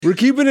We're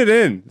keeping it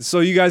in so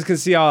you guys can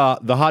see how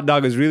the hot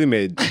dog is really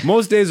made.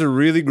 Most days are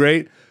really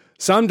great.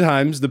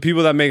 Sometimes the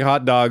people that make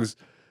hot dogs,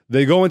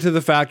 they go into the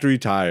factory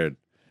tired.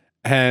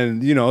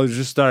 And,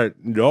 just start,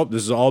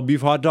 this is all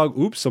beef hot dog.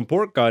 Oops, some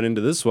pork got into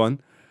this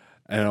one.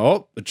 And,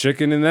 a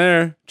chicken in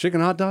there.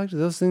 Chicken hot dogs,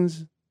 those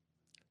things.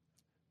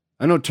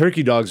 I know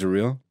turkey dogs are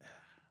real.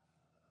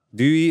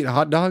 Do you eat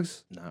hot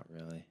dogs? Not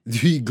really.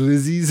 Do you eat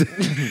glizzies?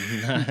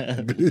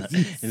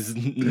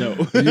 Glizzies? No.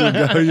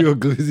 Are you a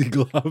glizzy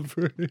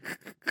globber?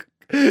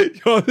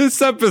 Yo,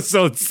 this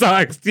episode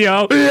sucks,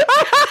 yo.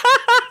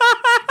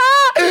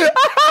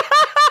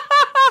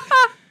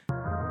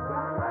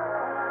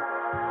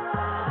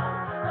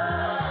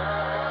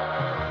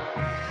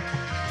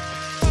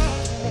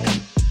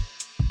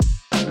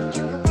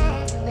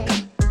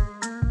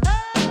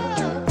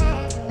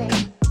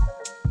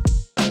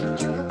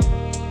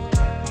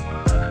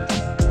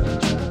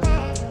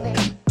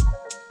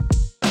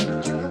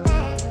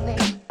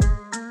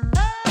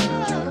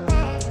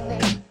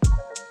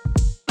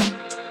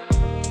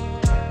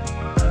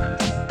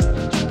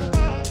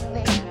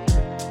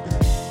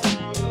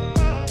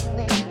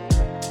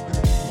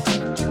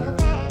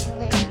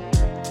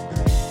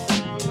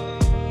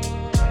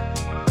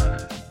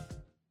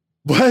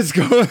 What's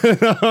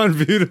going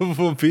on,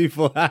 beautiful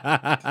people?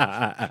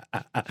 That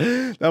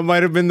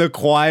might have been the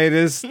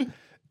quietest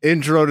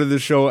intro to the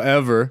show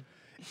ever.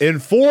 In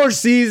 4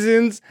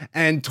 seasons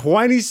and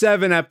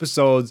 27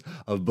 episodes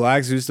of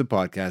Black Zeus the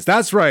Podcast.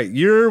 That's right.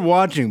 You're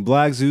watching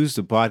Black Zeus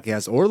the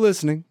Podcast or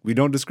listening. We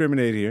don't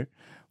discriminate here.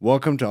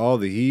 Welcome to all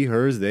the he,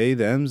 hers, they,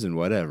 thems, and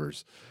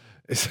whatevers.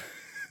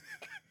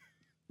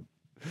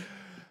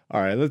 All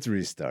right, let's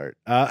restart.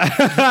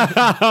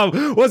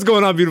 What's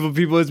going on, beautiful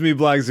people? It's me,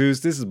 Black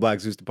Zeus. This is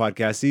Black Zeus, the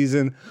podcast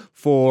season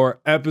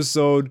 4,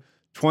 episode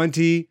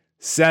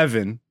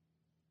 27.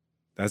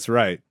 That's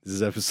right. This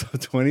is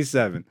episode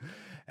 27.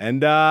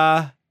 And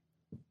I'm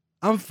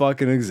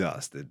fucking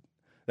exhausted.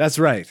 That's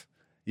right.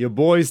 Your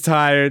boy's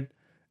tired.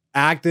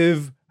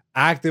 Active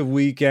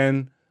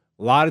weekend.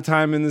 A lot of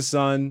time in the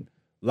sun.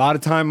 A lot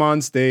of time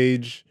on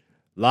stage.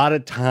 A lot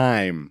of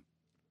time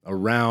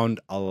around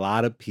a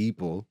lot of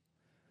people.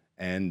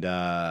 And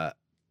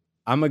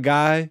I'm a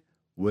guy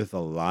with a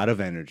lot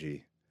of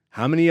energy.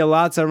 How many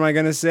lots am I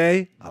going to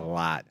say? A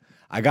lot.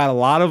 I got a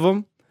lot of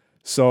them.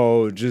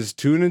 So just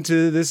tune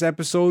into this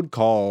episode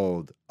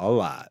called A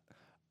Lot.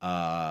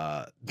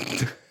 I'm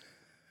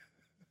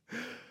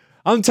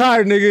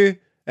tired, nigga.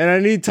 And I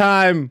need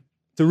time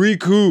to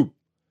recoup,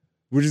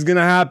 which is going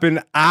to happen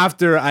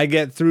after I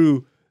get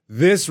through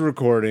this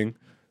recording.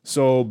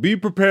 So be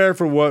prepared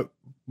for what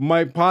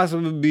might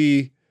possibly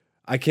be,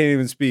 I can't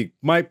even speak,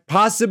 might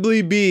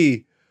possibly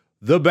be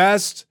the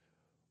best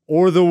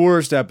or the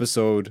worst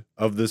episode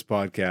of this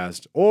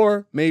podcast,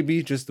 or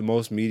maybe just the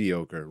most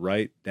mediocre,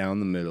 right down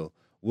the middle.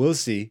 We'll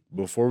see.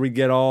 Before we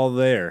get all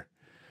there,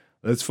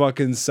 let's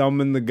fucking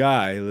summon the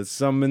guy. Let's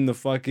summon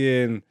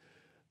the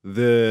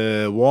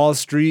Wall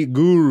Street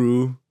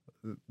guru,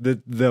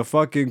 the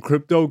fucking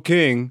crypto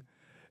king.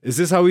 Is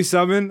this how we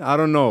summon? I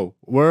don't know.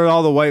 Where are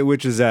all the white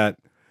witches at?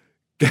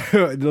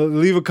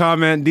 Leave a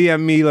comment,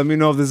 DM me, let me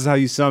know if this is how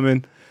you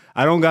summon.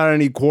 I don't got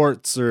any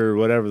quartz or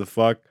whatever the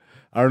fuck.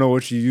 I don't know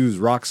what you use,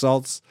 rock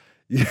salts.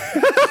 Got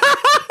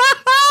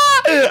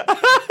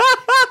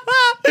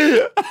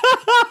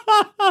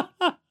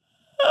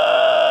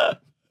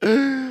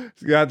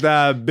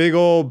that big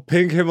old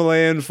pink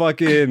Himalayan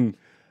fucking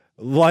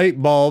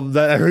light bulb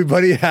that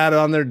everybody had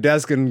on their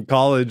desk in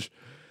college.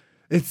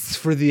 It's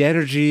for the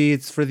energy,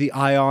 it's for the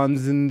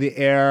ions in the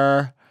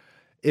air.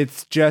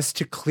 It's just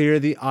to clear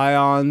the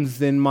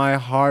ions in my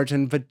heart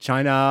and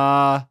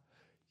vagina.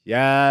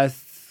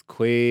 Yes,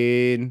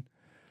 queen.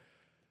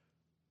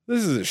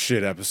 This is a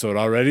shit episode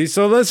already,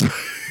 so let's...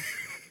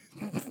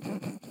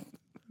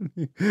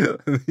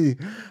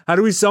 How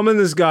do we summon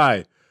this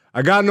guy?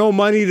 I got no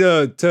money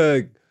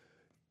to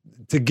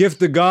gift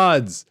the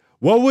gods.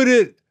 What would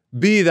it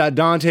be that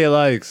Dante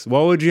likes?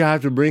 What would you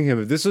have to bring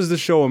him? If this was the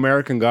show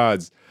American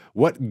Gods,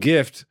 what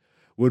gift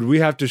would we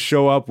have to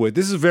show up with?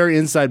 This is very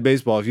inside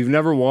baseball. If you've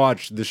never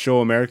watched the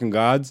show American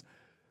Gods,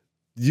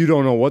 you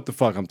don't know what the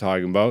fuck I'm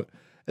talking about.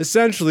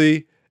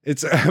 Essentially,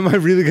 it's... Am I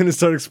really going to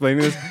start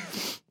explaining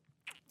this?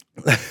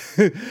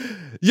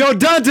 Yo,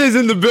 Dante's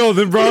in the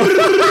building, bro.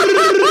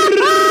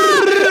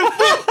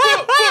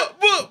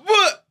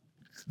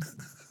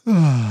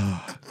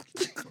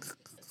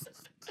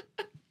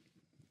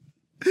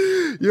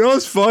 You know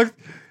what's fucked?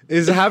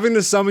 Is having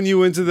to summon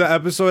you into the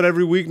episode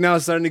every week now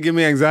is starting to give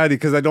me anxiety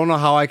because I don't know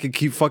how I can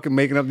keep fucking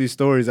making up these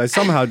stories. I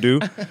somehow do.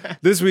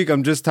 This week,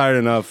 I'm just tired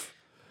enough.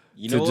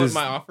 You know what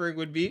my offering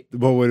would be?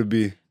 What would it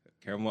be?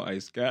 Caramel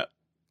ice cap.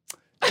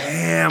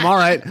 Damn, all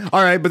right.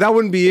 But that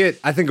wouldn't be it.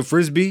 I think a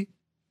Frisbee.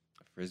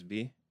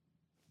 Frisbee?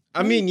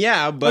 I mean,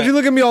 yeah, but... Why'd you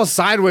look at me all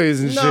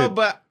sideways and shit? No,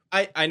 but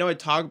I know I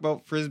talk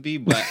about Frisbee,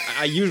 but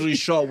I usually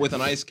show up with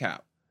an ice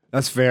cap.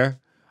 That's fair.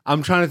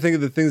 I'm trying to think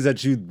of the things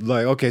that you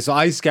like. Okay, so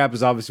ice cap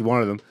is obviously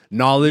one of them.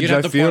 Knowledge,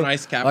 I feel. An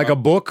ice cap like a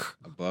book.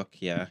 A book,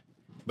 yeah.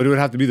 But it would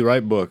have to be the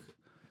right book.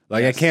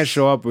 Like Yes. I can't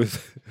show up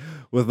with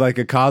like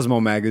a Cosmo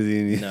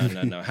magazine.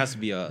 No. It has to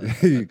be a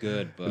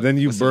good book. Then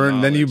you with some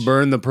burn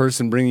knowledge. the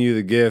person bringing you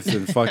the gift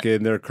and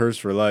fucking they're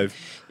cursed for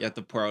life. You have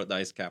to pour out the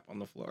ice cap on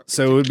the floor.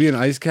 So it would be an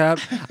ice cap.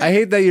 I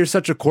hate that you're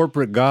such a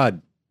corporate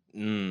god.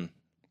 Mm.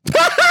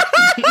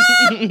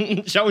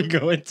 Shall we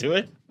go into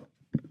it?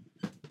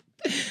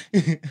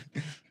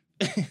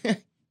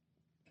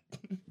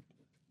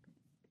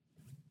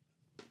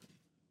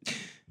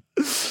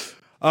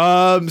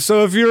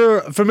 So if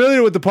you're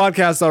familiar with the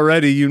podcast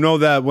already, you know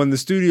that when the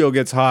studio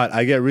gets hot,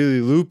 I get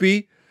really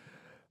loopy.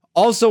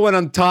 Also, when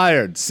I'm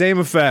tired, same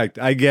effect.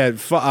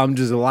 I'm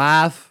just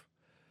laugh,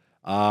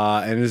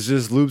 and it's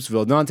just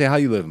Loopsville. Dante, how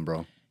you living,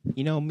 bro?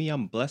 You know me,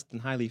 I'm blessed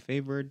and highly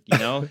favored. You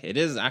know, it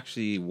is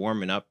actually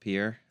warming up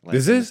here, like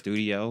Is in it? the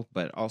studio,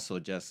 but also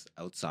just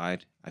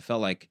outside. I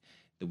felt like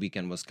the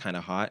weekend was kind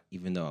of hot,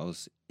 even though I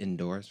was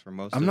indoors for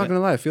most I'm of not it. gonna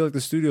lie. I feel like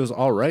the studio's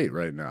all right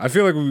now. I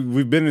feel like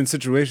we've been in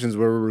situations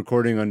where we're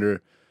recording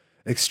under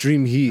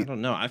extreme I heat, don't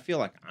know. I feel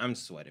like I'm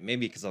sweating.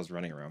 Maybe because I was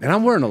running around. and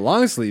I'm wearing a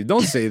long sleeve.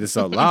 Don't say this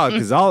out loud,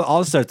 because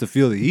I'll start to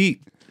feel the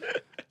heat.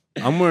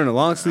 I'm wearing a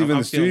long sleeve in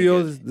I'm the feeling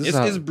studio. good. This is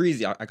It's how-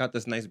 breezy. I got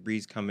this nice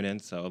breeze coming in,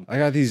 so I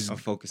got these I'm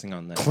focusing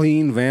on that.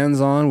 clean Vans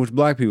on, which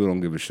black people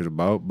don't give a shit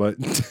about, but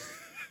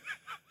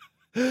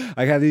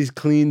I got these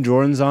clean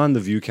Jordans on. The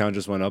view count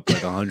just went up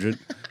like 100.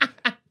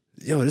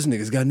 Yo, this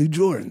nigga's got new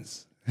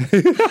Jordans.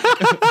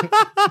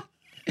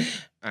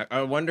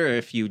 I wonder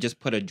if you just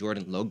put a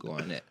Jordan logo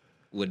on it,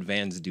 would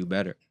Vans do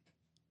better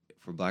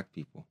for black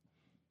people?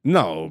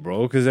 No,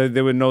 bro, because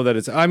they would know that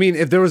it's. I mean,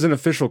 if there was an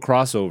official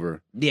crossover,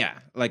 Yeah,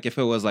 like if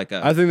it was like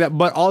a I think that.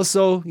 But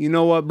also, you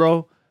know what,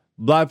 bro?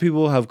 Black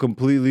people have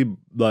completely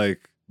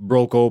like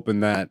broke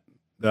open that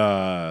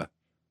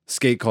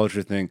skate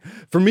culture thing.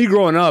 For me,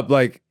 growing up,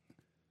 like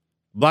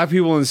black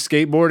people and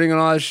skateboarding and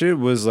all that shit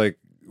was like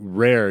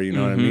rare. You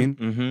know what I mean?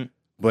 Mm-hmm.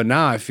 But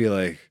now I feel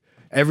like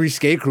every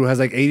skate crew has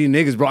like 80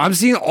 niggas, bro. I'm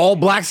seeing all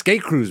black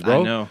skate crews,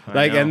 bro. I know.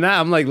 And that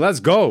I'm like, let's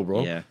go,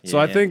 bro. Yeah, So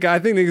yeah, I think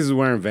niggas is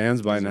wearing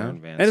Vans by He's now.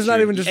 wearing Vans, And it's not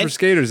true. even just for And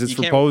skaters, it's you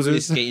for can't really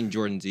posers. skate in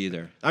Jordans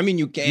either. I mean,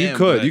 you can. You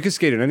but could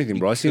skate in anything,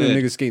 bro. I seen a could.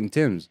 nigga skating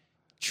Tims.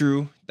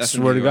 True. That's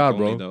in Swear to New York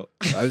God, only, bro.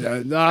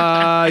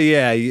 though.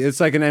 Yeah, it's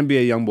like an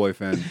NBA YoungBoy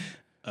fan.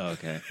 Oh,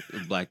 okay.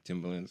 Black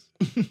Timberlands.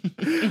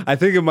 I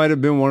think it might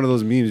have been one of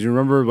those memes. You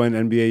remember when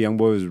NBA YoungBoy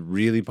was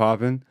really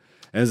popping?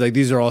 And it's like,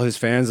 these are all his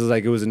fans. It was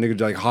like, it was a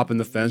nigga like hopping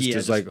the fence, Yeah,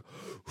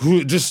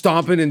 just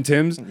stomping in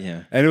Tims.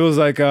 Yeah. And it was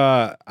like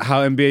how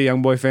NBA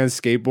YoungBoy fans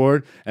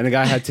skateboard, and the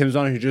guy had Tims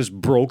on, and he just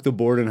broke the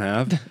board in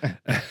half.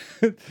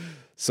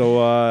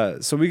 So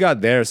we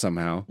got there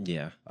somehow.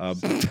 Yeah. Are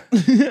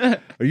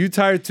you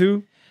tired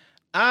too?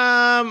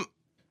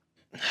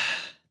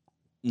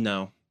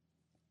 No.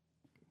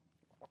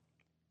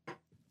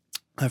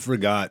 I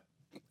forgot.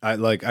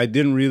 I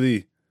didn't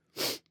really.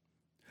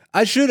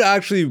 I should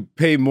actually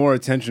pay more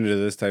attention to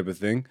this type of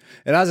thing.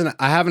 I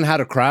haven't had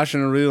a crash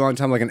in a really long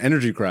time, like an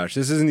energy crash.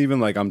 This isn't even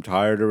like I'm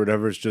tired or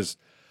whatever. It's just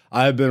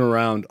I've been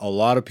around a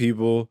lot of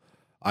people.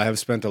 I have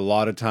spent a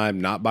lot of time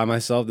not by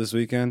myself this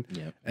weekend.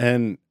 Yep.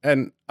 And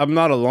I'm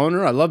not a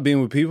loner. I love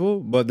being with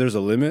people, but there's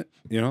a limit,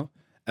 you know?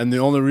 And the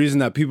only reason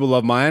that people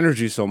love my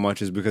energy so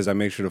much is because I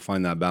make sure to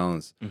find that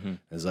balance. Mm-hmm.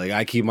 It's like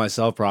I keep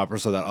myself proper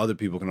so that other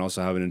people can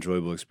also have an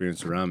enjoyable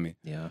experience around me.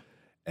 Yeah.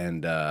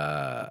 And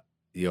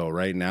yo,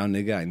 right now,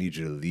 nigga, I need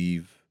you to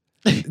leave.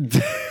 I'm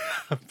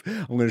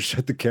gonna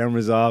shut the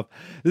cameras off.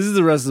 This is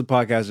the rest of the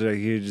podcast right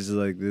here, just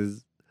like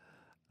this.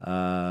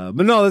 But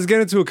no, let's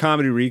get into a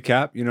comedy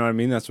recap. You know what I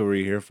mean? That's what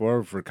we're here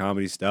for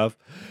comedy stuff.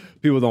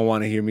 People don't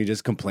want to hear me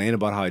just complain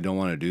about how I don't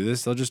want to do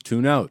this. They'll just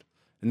tune out.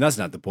 And that's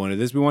not the point of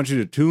this. We want you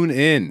to tune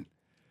in.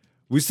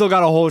 We still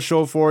got a whole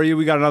show for you.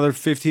 We got another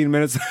 15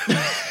 minutes.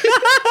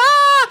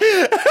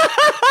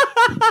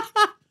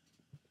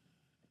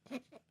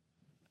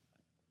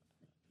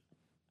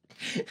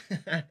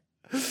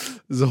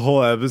 This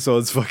whole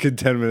episode's fucking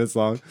 10 minutes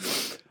long.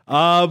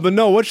 But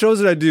no, what shows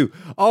did I do?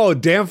 Oh,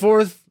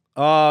 Danforth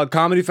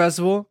Comedy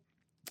Festival.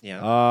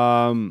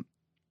 Yeah.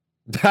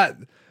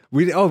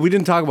 We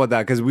didn't talk about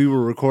that because we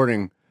were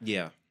recording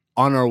Yeah.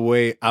 on our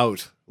way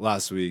out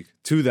last week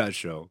to that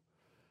show.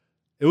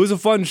 It was a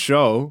fun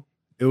show.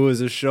 It was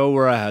a show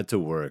where I had to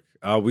work.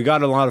 We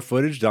got a lot of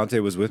footage. Dante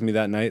was with me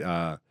that night,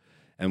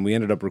 and we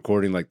ended up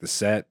recording like the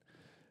set.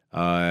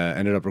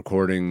 Ended up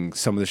recording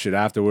some of the shit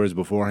afterwards,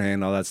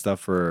 beforehand, all that stuff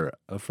for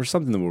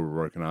something that we were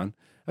working on.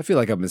 I feel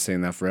like I've been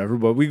saying that forever,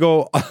 but we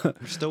go. We're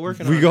still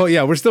working we on go.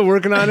 Yeah, we're still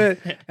working on it,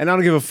 and I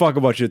don't give a fuck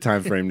about your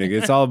time frame, nigga.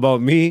 It's all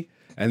about me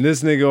and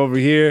this nigga over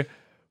here.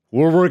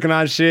 We're working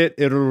on shit.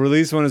 It'll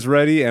release when it's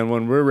ready, and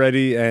when we're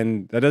ready,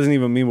 and that doesn't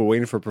even mean we're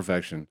waiting for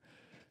perfection.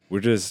 We're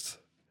just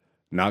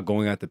not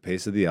going at the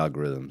pace of the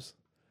algorithms,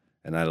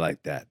 and I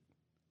like that.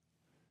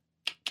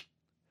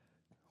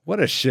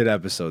 What a shit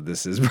episode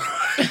this is, bro.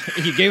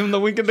 You gave him the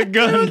wink of the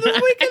gun.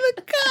 The wink of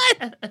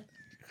the gun.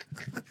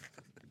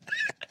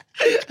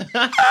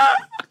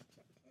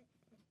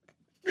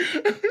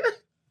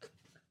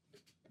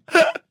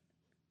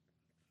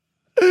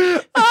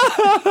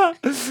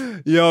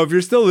 Yo, if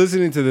you're still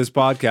listening to this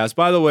podcast,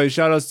 by the way,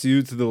 shout outs to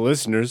you, to the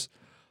listeners.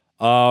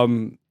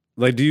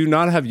 Like, do you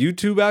not have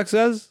YouTube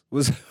access?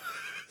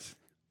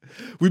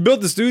 We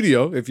built the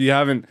studio. If you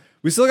haven't,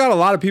 we still got a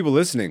lot of people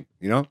listening,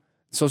 you know?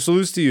 So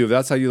salutes to you if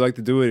that's how you like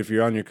to do it, if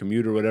you're on your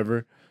commute or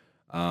whatever.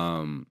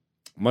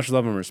 Much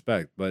love and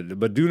respect.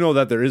 But do know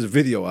that there is a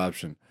video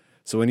option.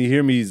 So when you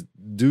hear me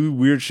do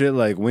weird shit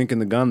like winking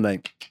the gun,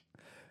 like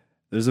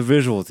there's a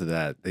visual to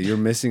that you're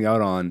missing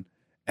out on.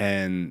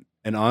 And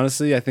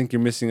honestly, I think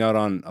you're missing out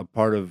on a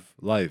part of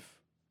life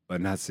by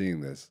not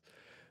seeing this.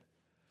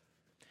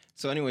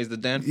 So anyways, the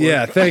Danforth.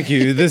 Yeah, thank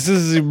you. This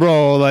is,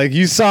 bro, like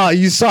you saw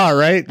it,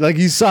 right? Like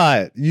you saw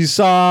it. You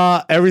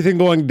saw everything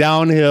going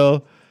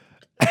downhill.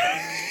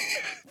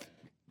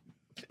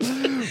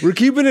 We're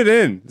keeping it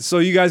in so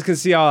you guys can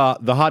see how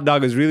the hot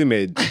dog is really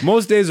made.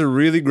 Most days are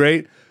really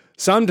great.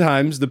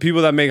 Sometimes the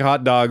people that make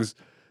hot dogs,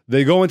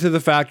 they go into the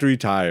factory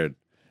tired.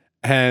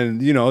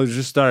 And, you know,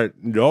 just start,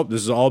 nope,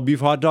 this is all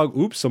beef hot dog.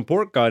 Oops, some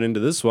pork got into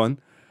this one.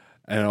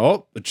 And,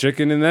 oh, a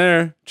chicken in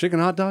there. Chicken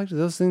hot dogs,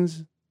 those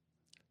things.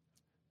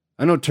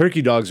 I know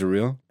turkey dogs are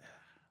real.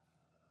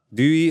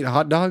 Do you eat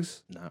hot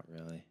dogs? Not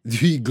really.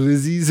 Do you eat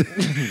glizzies?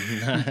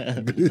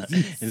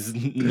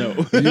 Glizzies? No.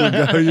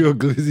 Are you a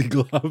glizzy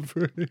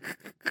globber?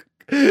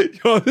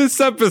 Yo,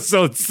 this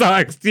episode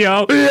sucks,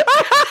 yo.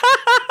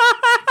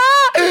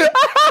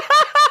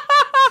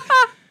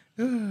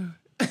 Can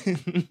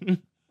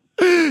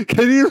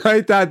you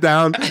write that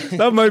down?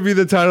 That might be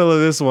the title of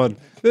this one.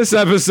 This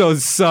episode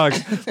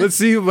sucks. Let's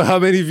see how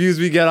many views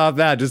we get off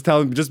that. Just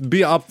be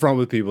upfront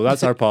with people.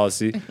 That's our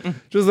policy.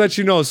 Just let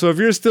you know. So if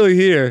you're still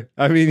here,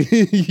 I mean,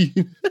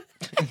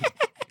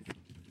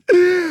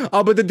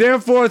 but the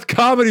Danforth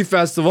Comedy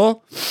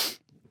Festival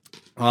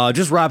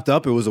just wrapped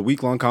up. It was a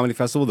week-long comedy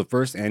festival, the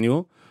first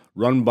annual,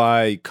 run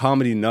by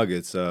Comedy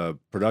Nuggets, a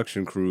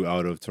production crew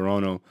out of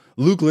Toronto.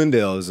 Luke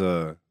Lindale is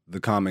the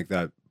comic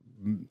that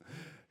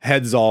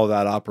heads all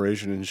that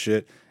operation and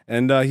shit.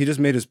 And he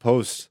just made his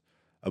post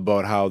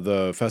about how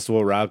the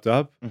festival wrapped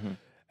up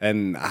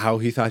and how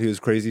he thought he was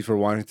crazy for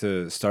wanting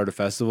to start a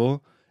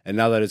festival. And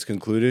now that it's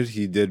concluded,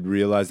 he did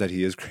realize that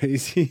he is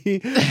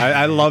crazy.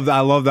 I love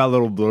that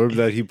little blurb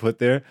that he put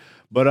there.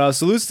 But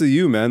salutes to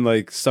you, man.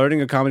 Like,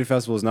 starting a comedy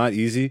festival is not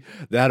easy.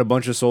 They had a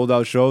bunch of sold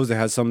out shows. They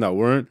had some that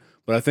weren't.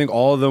 But I think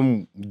all of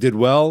them did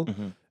well.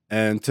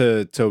 And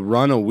to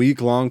run a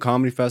week-long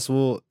comedy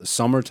festival,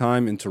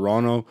 summertime in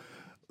Toronto,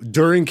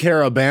 during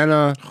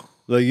Caravana,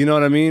 like, you know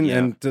what I mean? Yeah.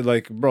 And to,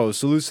 like, bro,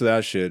 salutes to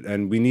that shit.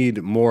 And we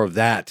need more of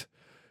that.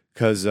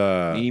 Because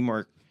we need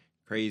more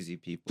crazy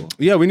people.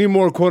 Yeah, we need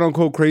more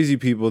quote-unquote crazy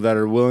people that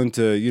are willing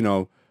to, you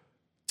know,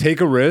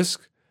 take a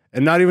risk.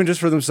 And not even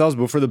just for themselves,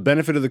 but for the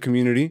benefit of the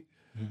community.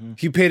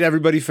 He paid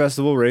everybody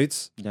festival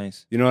rates.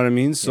 Nice. You know what I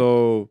mean? Yeah.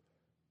 So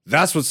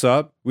that's what's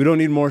up. We don't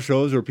need more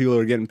shows where people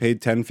are getting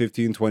paid 10,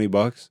 15, 20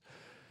 bucks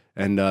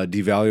and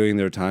devaluing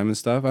their time and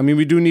stuff. I mean,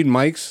 we do need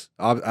mics.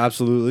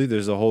 Absolutely.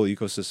 There's a whole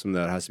ecosystem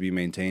that has to be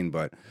maintained.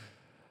 But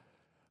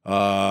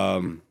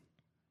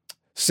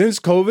since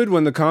COVID,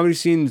 when the comedy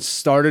scene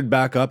started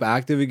back up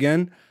active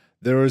again,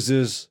 there was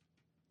this,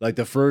 like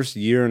the first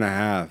year and a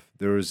half,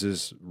 there was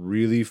this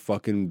really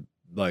fucking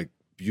like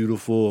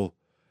beautiful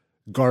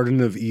Garden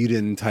of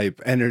Eden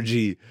type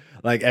energy.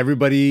 Like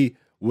everybody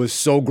was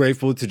so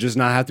grateful to just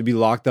not have to be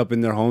locked up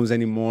in their homes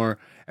anymore.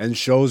 And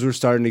shows were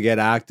starting to get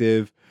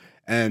active.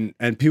 And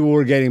people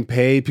were getting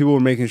paid. People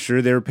were making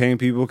sure they were paying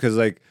people because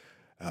like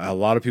a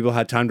lot of people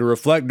had time to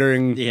reflect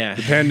during the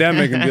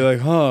pandemic and be like,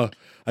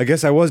 I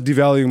guess I was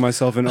devaluing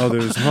myself and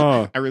others,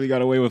 I really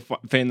got away with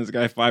paying this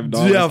guy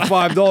 $5. Yeah,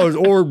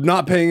 $5 or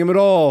not paying him at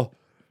all.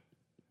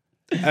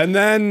 And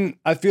then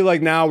I feel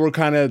like now we're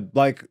kind of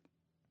like,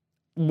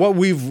 what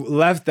we've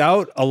left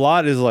out a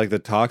lot is like the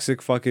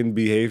toxic fucking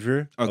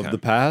behavior of the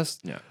past.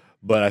 Yeah.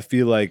 But I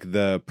feel like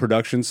the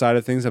production side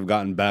of things have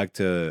gotten back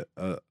to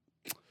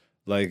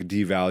like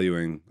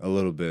devaluing a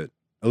little bit.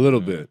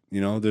 You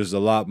know, there's a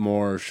lot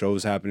more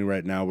shows happening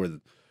right now where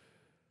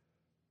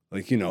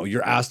like, you know,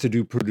 you're asked to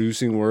do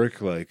producing work,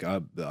 like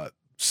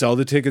sell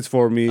the tickets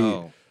for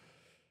me.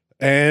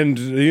 And,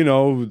 you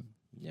know,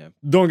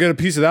 don't get a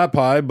piece of that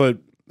pie, but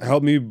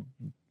help me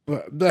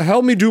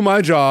do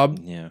my job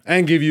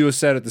and give you a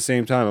set at the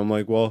same time. I'm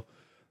like, well,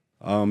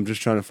 I'm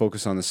just trying to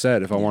focus on the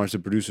set. If I wanted to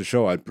produce a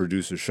show, I'd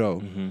produce a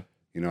show.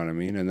 You know what I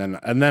mean? And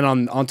then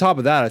on top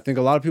of that, I think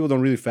a lot of people don't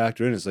really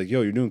factor in. It's like,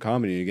 yo, you're doing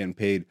comedy and you're getting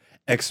paid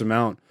X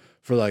amount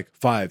for like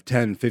 5,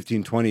 10,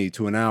 15, 20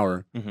 to an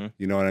hour.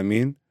 You know what I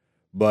mean?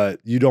 But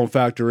you don't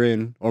factor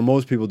in, or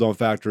most people don't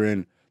factor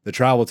in the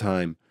travel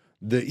time,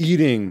 the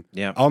eating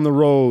on the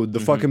road, the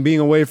fucking being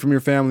away from your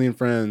family and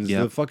friends,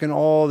 the fucking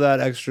all that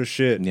extra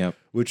shit.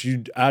 Which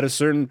you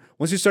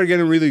once you start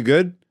getting really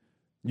good,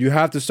 you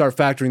have to start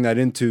factoring that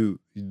into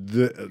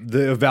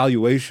the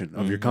evaluation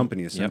of your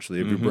company,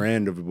 essentially, of your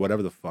brand, of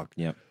whatever the fuck.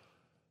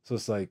 So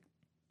it's like,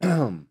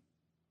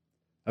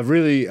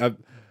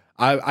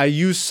 I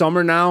use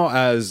summer now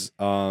as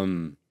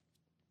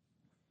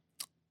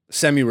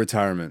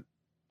semi-retirement.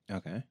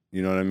 Okay.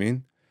 You know what I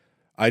mean?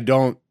 I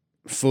don't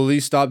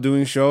fully stop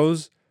doing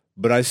shows,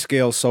 but I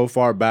scale so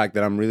far back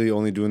that I'm really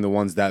only doing the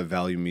ones that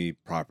value me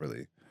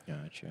properly.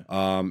 Gotcha.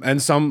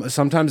 And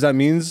sometimes that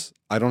means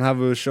I don't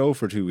have a show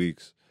for 2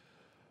 weeks.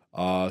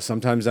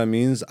 Sometimes that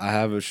means I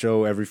have a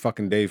show every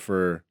fucking day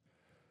for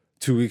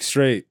 2 weeks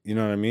straight. You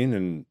know what I mean?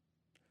 And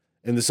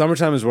in the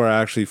summertime is where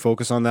I actually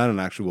focus on that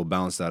and actually will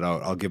balance that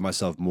out. I'll give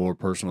myself more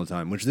personal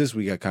time, which this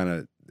week I kind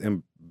of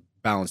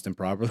balanced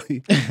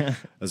improperly.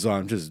 So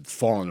I'm just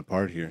falling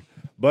apart here.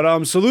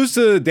 But salutes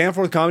to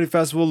Danforth Comedy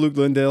Festival, Luke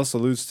Lindale.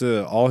 Salutes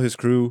to all his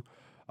crew.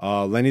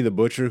 Lenny the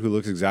Butcher, who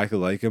looks exactly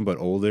like him, but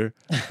older.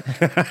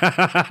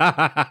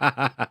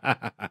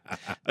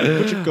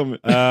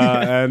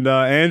 And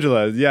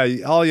Angela.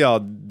 Yeah, all y'all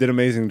did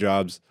amazing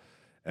jobs.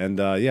 And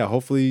yeah,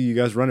 hopefully you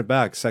guys run it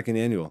back, second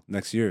annual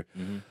next year.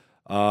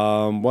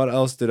 What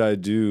else did I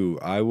do?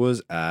 I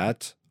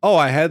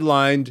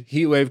headlined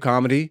Heatwave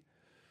Comedy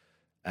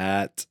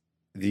at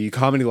the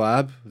Comedy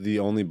Lab, the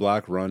only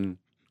black-run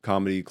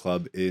comedy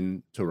club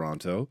in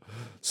Toronto.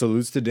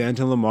 Salutes to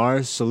Danton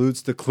Lamar.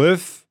 Salutes to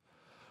Cliff.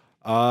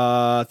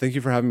 Thank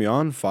you for having me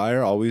on.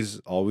 Fire. Always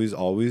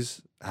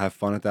have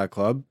fun at that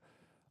club.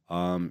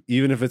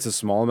 Even if it's a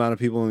small amount of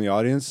people in the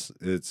audience,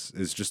 it's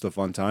just a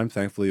fun time.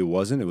 Thankfully, it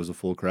wasn't. It was a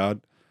full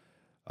crowd.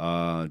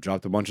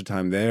 Dropped a bunch of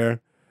time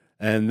there.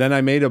 And then I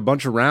made a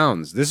bunch of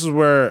rounds. This is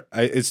where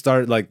it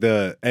started, like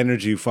the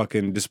energy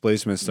fucking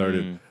displacement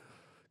started.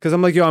 Because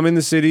I'm like, yo, I'm in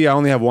the city. I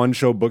only have one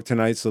show booked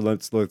tonight, so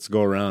let's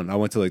go around. I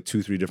went to like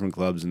 2-3 different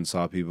clubs and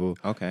saw people.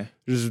 Okay.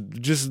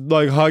 Just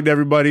like hugged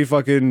everybody,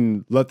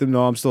 fucking let them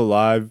know I'm still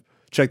alive.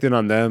 Checked in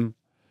on them.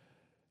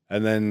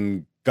 And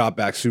then got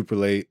back super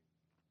late.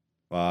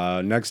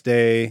 Next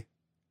day,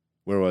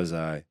 where was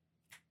I?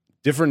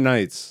 Different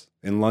nights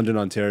in London,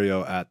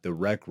 Ontario at the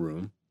Rec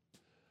Room.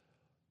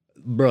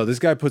 Bro, this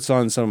guy puts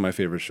on some of my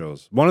favorite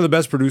shows. One of the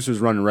best producers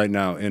running right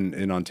now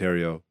in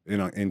Ontario,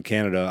 in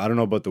Canada. I don't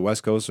know about the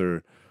West Coast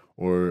or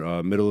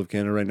middle of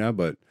Canada right now,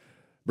 but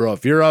bro,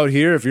 if you're out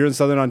here, if you're in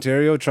Southern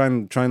Ontario, try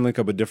and link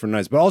up at different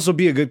nights. But also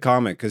be a good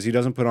comic because he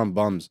doesn't put on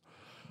bums.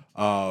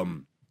 Yeah,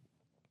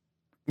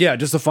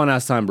 just a fun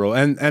ass time, bro.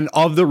 And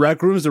of the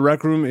Rec Rooms, the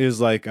Rec Room is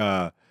like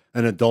an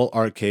adult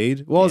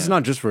arcade. Well, it's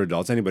not just for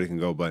adults; anybody can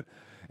go, but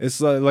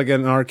it's like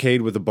an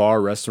arcade with a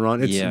bar,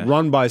 restaurant. It's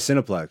run by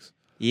Cineplex.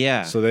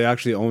 Yeah. So they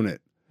actually own it.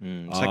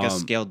 It's like a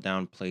scaled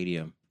down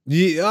Palladium.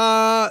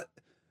 Yeah.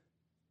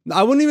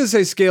 I wouldn't even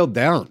say scaled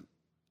down.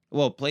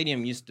 Well,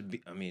 Palladium used to be,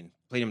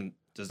 Palladium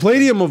does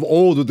Palladium of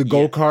old with the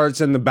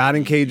go-karts and the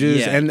batting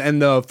cages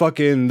and the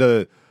fucking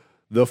the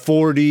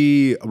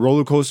 4D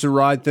roller coaster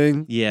ride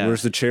thing. Yeah. Where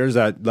it's the chairs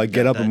that like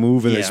get up and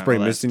move and they spray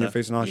mist in your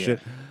face and all that shit.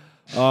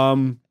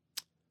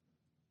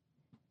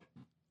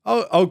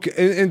 Oh,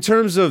 okay. In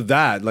terms of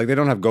that, like they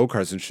don't have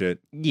go-karts and shit.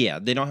 Yeah,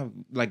 they don't have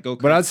like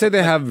go-karts. But I'd say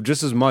they have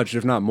just as much,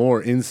 if not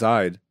more,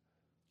 inside.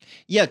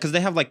 Yeah, because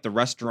they have like the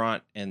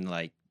restaurant and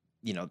like,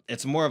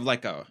 it's more of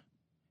like a...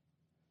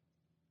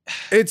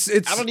 It's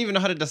I don't even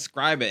know how to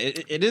describe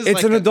it. It is it's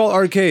like an adult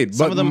arcade.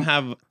 Some of them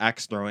have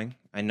axe throwing.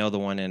 I know the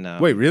one in...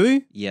 Wait,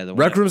 really? Yeah. The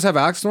Rec Rooms have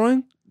axe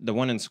throwing? The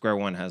one in Square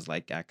One has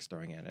like axe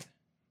throwing in it.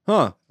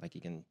 Huh. Like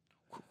you can...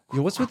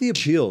 Yo, what's with the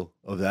appeal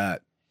of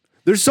that?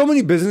 There's so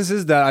many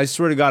businesses that I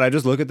swear to God, I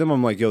just look at them.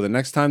 I'm like, yo, the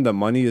next time that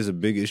money is a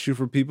big issue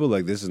for people,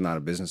 like this is not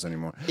a business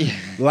anymore. Yeah.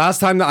 The last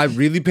time that I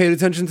really paid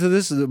attention to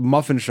this is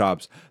muffin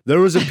shops. There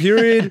was a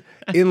period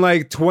in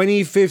like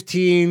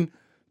 2015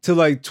 to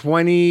like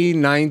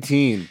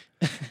 2019.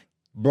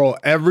 Bro,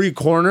 every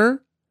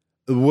corner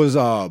was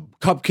a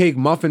cupcake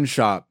muffin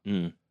shop.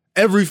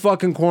 Every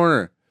fucking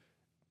corner.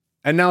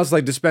 And now it's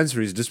like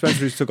dispensaries.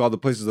 Dispensaries took all the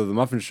places of the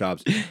muffin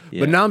shops.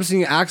 But now I'm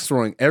seeing axe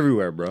throwing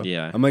everywhere, bro.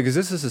 Yeah. I'm like, is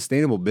this a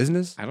sustainable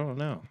business? I don't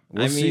know.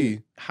 We'll see.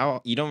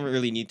 How you don't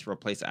really need to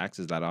replace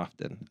axes that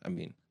often. I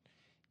mean,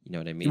 you know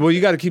what I mean? Well, you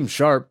got to keep them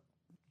sharp.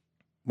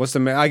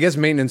 I guess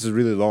maintenance is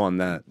really low on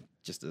that.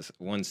 Just this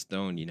one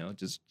stone,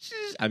 just...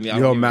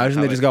 Yo,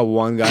 imagine they just got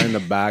one guy in the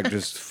back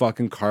just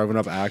fucking carving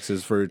up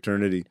axes for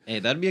eternity. Hey,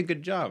 that'd be a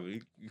good job.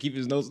 Keep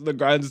his nose in the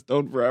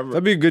grindstone forever.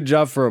 That'd be a good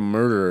job for a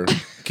murderer.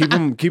 keep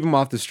him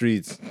off the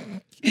streets.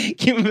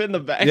 Keep him in the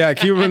back. Yeah,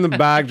 keep him in the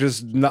back,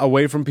 just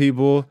away from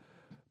people.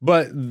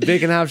 But they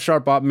can have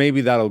sharp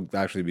maybe that'll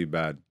actually be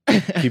bad.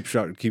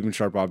 Keeping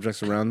sharp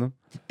objects around them.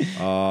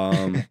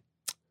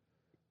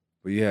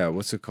 But yeah,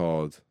 what's it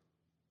called?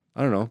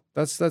 I don't know.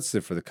 That's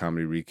it for the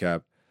comedy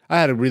recap. I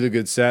had a really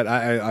good set.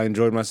 I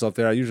enjoyed myself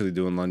there. I usually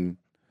do in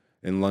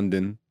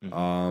London.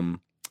 Mm-hmm.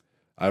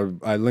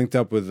 I linked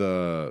up with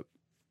a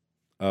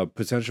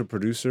potential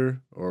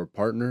producer or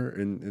partner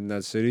in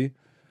that city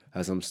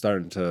as I'm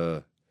starting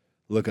to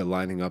look at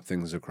lining up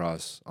things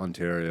across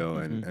Ontario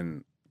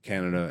and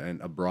Canada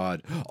and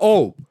abroad.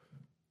 Oh,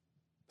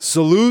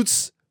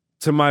 salutes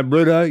to my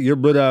brother, your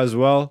brother as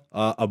well,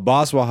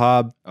 Abbas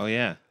Wahab. Oh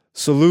yeah.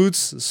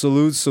 Salutes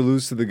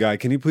to the guy.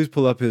 Can you please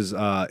pull up his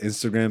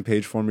Instagram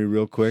page for me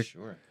real quick?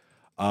 Sure.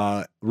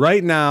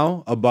 Right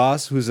now,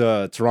 Abbas, who's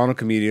a Toronto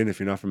comedian, if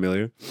you're not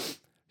familiar,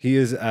 he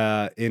is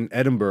in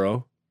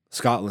Edinburgh,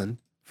 Scotland,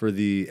 for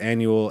the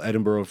annual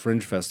Edinburgh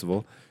Fringe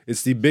Festival.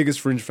 It's the biggest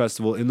fringe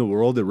festival in the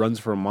world. It runs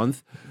for a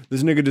month.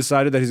 This nigga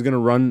decided that he's gonna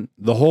run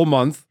the whole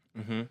month.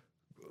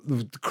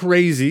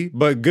 Crazy,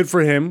 but good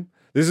for him.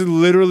 This is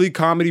literally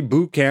comedy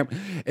boot camp.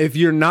 If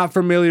you're not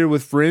familiar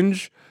with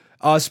fringe,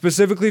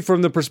 specifically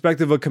from the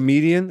perspective of a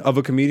comedian,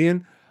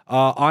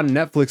 on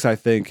Netflix, I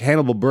think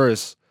Hannibal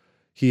Buress,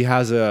 he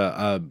has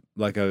a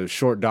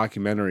short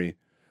documentary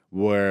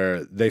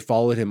where they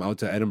followed him out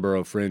to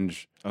Edinburgh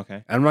Fringe.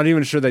 Okay. I'm not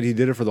even sure that he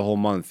did it for the whole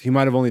month. He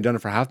might have only done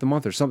it for half the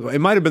month or something. It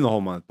might have been the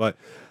whole month, but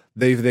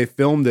they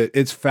filmed it.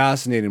 It's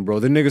fascinating, bro.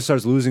 The nigga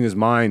starts losing his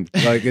mind.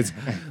 Like it's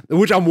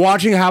which I'm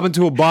watching happen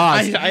to a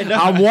boss. I know.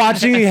 I'm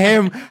watching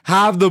him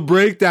have the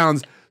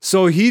breakdowns.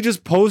 So he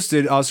just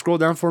posted, scroll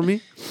down for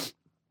me.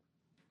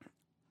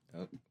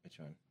 Oh, which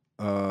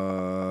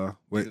one?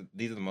 Wait.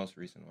 These are the most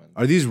recent ones.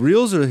 Are these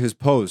reels or his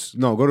posts?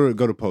 No,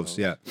 go to posts,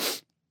 yeah.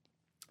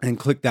 And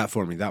click that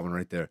for me. That one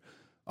right there.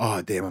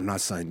 Oh, damn, I'm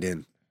not signed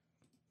in.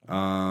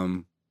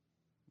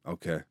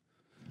 Okay.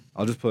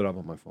 I'll just put it up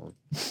on my phone.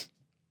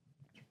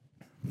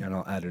 And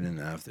I'll add it in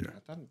after.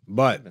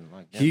 But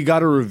he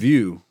got a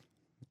review.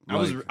 I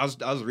was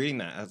reading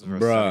that as we were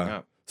bruh. setting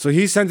up. So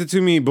he sent it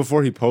to me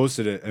before he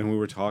posted it, and we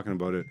were talking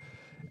about it.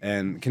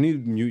 And can you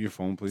mute your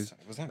phone, please?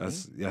 Was that me?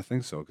 Yeah, I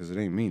think so, because it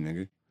ain't me,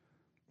 nigga.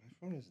 My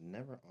phone is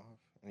never off.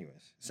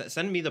 Anyways,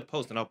 send me the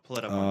post and I'll pull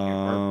it up on here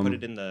or put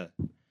it in the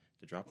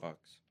Dropbox.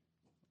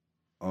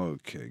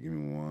 Okay, give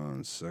me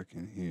 1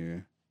 second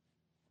here.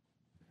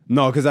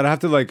 No, because I'd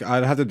have to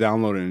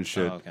download it and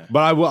shit. Oh, okay.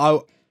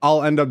 But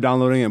I'll end up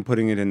downloading it and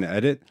putting it in the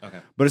edit. Okay.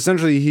 But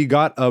essentially, he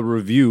got a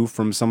review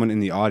from someone in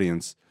the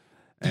audience,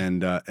 and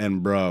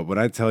bro, when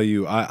I tell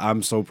you,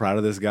 I'm so proud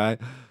of this guy.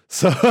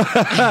 So,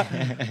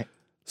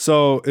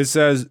 so it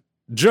says,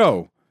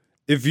 Joe,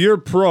 if you're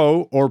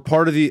pro or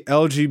part of the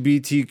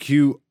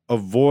LGBTQ,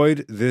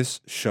 avoid this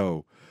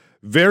show.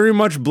 Very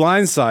much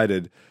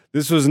blindsided.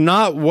 This was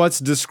not what's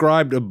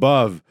described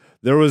above.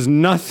 There was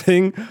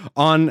nothing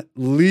on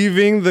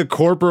leaving the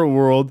corporate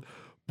world,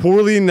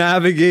 poorly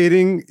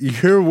navigating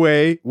your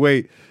way,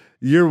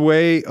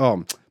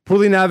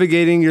 poorly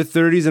navigating your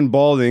 30s and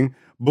balding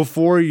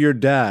before your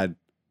dad.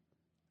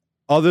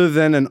 Other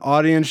than an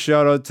audience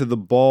shout out to the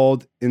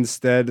bald,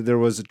 instead there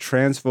was a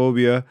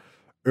transphobia,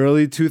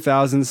 early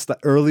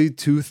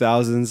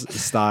 2000s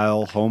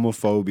style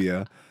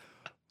homophobia.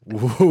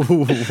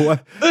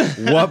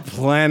 What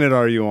planet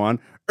are you on?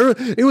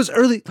 It was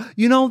early,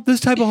 this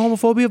type of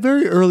homophobia,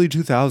 very early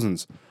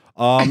 2000s.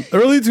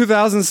 Early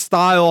 2000s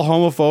style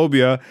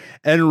homophobia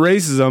and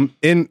racism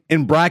in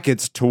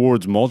brackets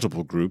towards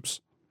multiple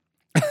groups.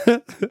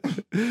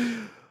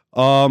 The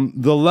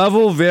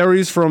level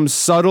varies from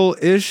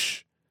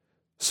subtle-ish.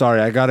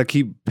 Sorry, I gotta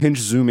keep pinch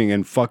zooming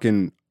and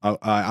fucking.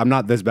 I'm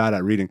not this bad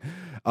at reading.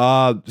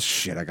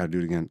 Shit, I gotta do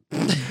it again.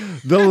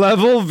 The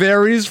level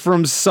varies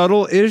from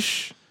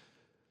subtle-ish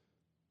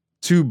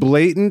to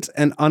blatant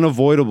and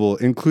unavoidable,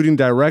 including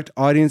direct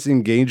audience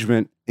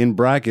engagement in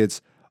brackets,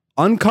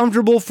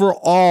 uncomfortable for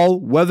all,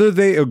 whether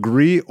they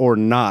agree or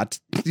not.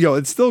 Yo,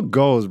 it still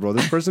goes, bro.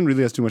 This person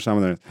really has too much time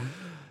on their hands.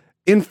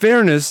 In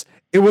fairness,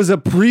 it was a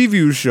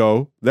preview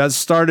show that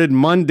started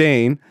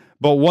mundane,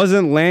 but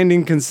wasn't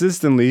landing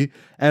consistently,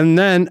 and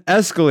then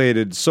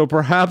escalated. So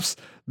perhaps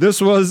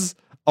this was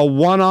a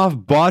one-off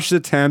botched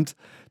attempt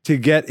to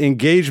get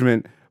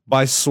engagement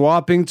by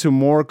swapping to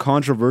more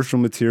controversial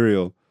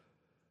material.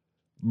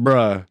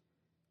 Bruh,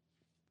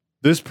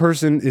 this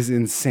person is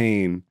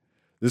insane.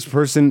 This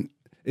person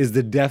is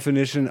the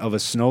definition of a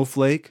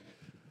snowflake.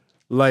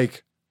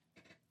 Like,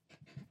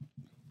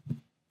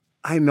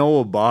 I know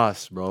a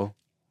boss, bro.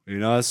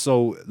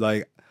 So,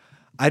 like,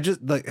 I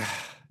just, like,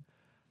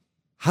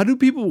 how do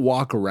people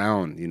walk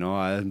around?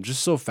 I'm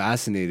just so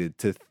fascinated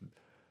to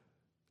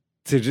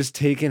just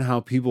take in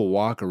how people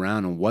walk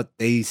around and what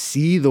they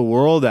see the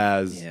world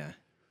as. Yeah.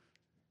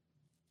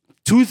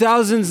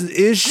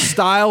 2000s-ish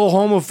style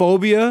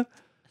homophobia?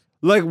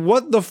 Like,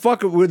 what the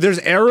fuck? There's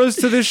eras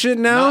to this shit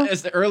now? No,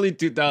 it's the early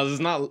 2000s,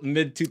 not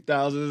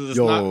mid-2000s. It's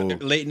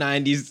not late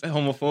 90s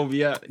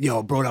homophobia.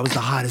 Yo, bro, that was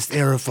the hottest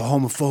era for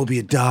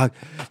homophobia, dog.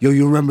 Yo,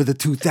 you remember the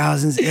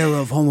 2000s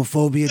era of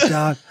homophobia,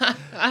 dog?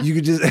 You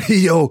could just,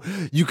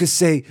 you could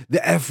say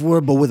the F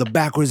word, but with a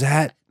backwards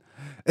hat.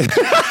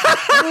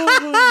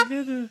 Oh my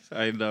goodness.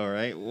 I know,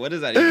 right? What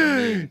does that even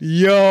mean?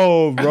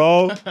 Yo,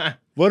 bro.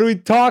 What are we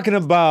talking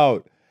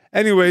about?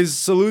 Anyways,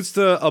 salutes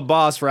to a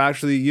boss for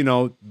actually,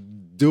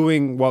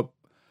 doing what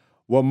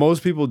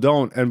most people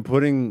don't and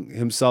putting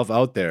himself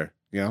out there.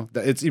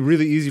 It's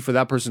really easy for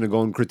that person to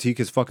go and critique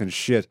his fucking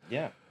shit.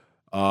 Yeah.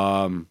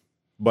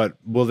 But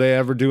will they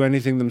ever do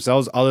anything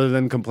themselves other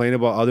than complain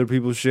about other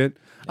people's shit?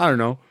 I don't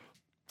know.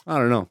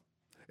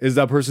 Is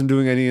that person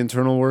doing any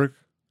internal work?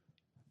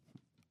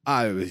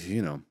 If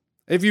you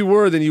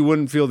were, then you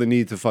wouldn't feel the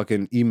need to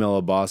fucking email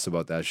a boss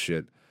about that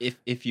shit.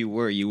 If you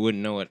were, you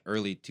wouldn't know what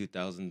early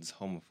 2000s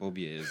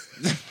homophobia is.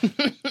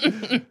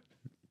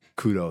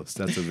 Kudos.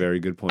 That's a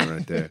very good point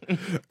right there.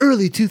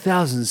 Early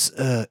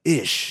 2000s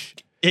ish.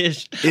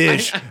 Ish.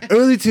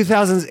 Early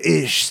 2000s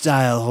ish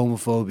style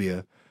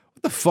homophobia.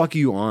 What the fuck are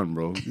you on,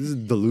 bro? This is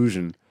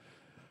delusion.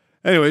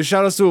 Anyway,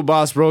 shout outs to a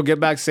boss, bro.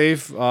 Get back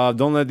safe.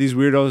 Don't let these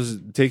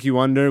weirdos take you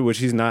under, which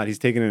he's not. He's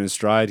taking it in his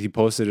stride. He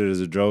posted it as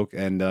a joke,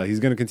 and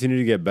he's gonna continue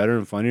to get better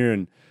and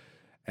funnier.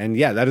 And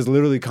yeah, that is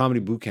literally comedy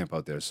boot camp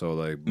out there. So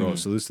like, bro,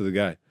 salutes to the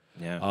guy.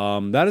 Yeah.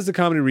 That is the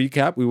comedy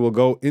recap. We will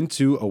go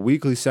into a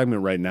weekly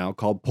segment right now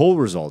called Poll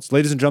Results.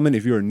 Ladies and gentlemen,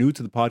 if you are new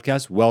to the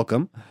podcast,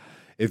 welcome.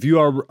 If you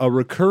are a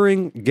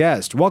recurring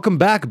guest, welcome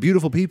back,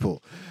 beautiful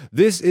people.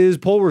 This is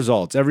Poll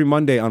Results. Every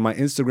Monday on my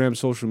Instagram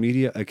social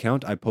media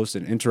account, I post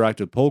an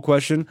interactive poll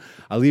question.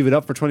 I leave it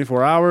up for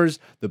 24 hours.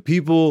 The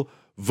people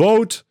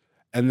vote.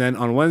 And then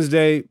on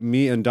Wednesday,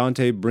 me and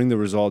Dante bring the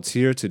results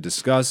here to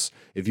discuss.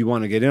 If you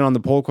want to get in on the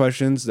poll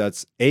questions,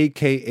 that's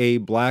AKA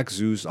Black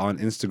Zeus on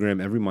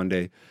Instagram every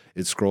Monday.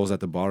 It scrolls at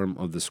the bottom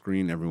of the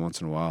screen every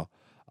once in a while.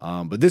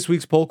 But this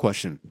week's poll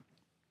question,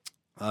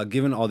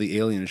 given all the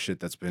alien shit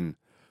that's been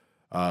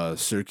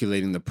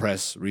circulating the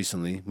press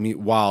recently,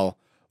 while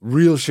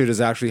real shit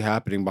is actually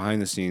happening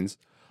behind the scenes.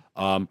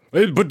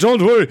 But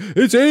don't worry,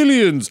 it's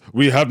aliens.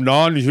 We have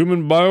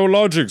non-human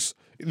biologics.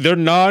 They're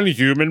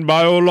non-human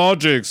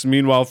biologics.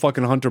 Meanwhile,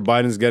 fucking Hunter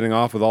Biden's getting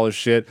off with all his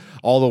shit.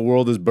 All the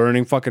world is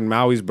burning. Fucking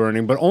Maui's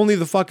burning. But only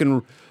the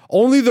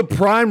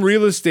prime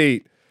real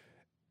estate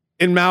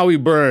in Maui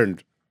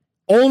burned.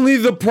 Only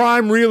the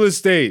prime real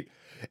estate.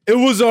 It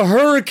was a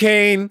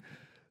hurricane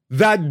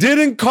that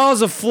didn't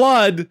cause a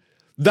flood,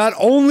 that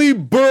only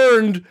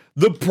burned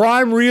the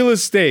prime real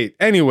estate.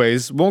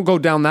 Anyways, won't go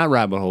down that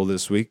rabbit hole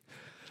this week.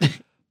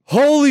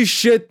 Holy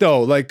shit,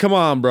 though. Like, come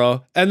on,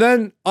 bro. And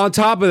then on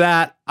top of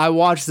that, I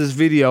watched this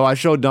video. I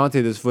showed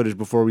Dante this footage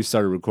before we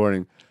started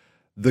recording.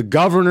 The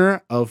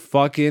governor of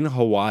fucking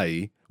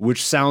Hawaii,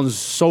 which sounds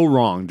so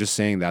wrong just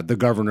saying that. The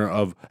governor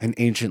of an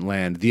ancient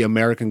land. The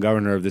American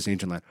governor of this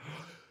ancient land.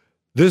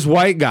 This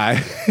white guy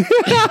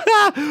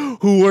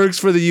who works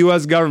for the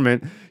U.S.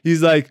 government,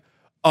 he's like,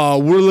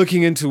 we're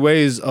looking into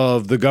ways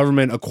of the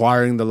government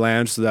acquiring the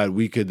land so that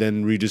we could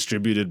then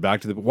redistribute it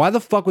back to the... Why the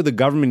fuck would the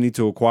government need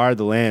to acquire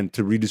the land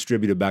to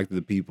redistribute it back to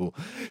the people?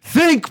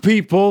 Think,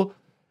 people!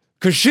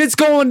 Because shit's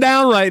going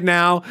down right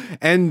now.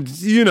 And,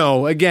 you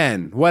know,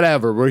 again,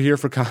 whatever. We're here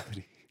for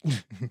comedy.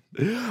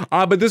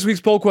 But this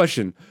week's poll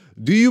question.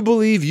 Do you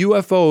believe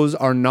UFOs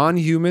are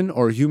non-human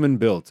or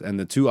human-built? And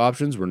the two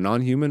options were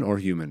non-human or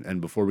human.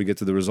 And before we get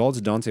to the results,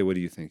 Dante, what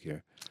do you think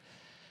here?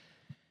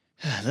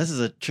 This is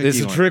a tricky one. It's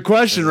a trick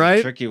question, right?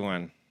 A tricky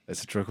one.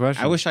 It's a trick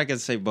question. I wish I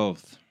could say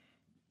both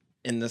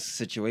in this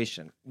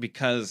situation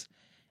because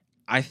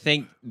I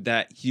think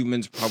that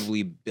humans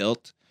probably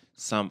built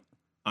some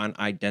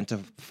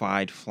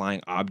unidentified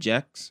flying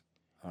objects.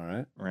 All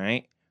right.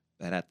 Right?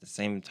 But at the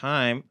same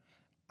time,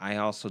 I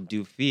also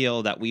do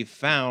feel that we've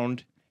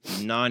found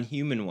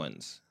non-human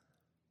ones.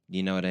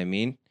 You know what I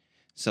mean?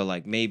 So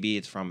like maybe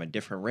it's from a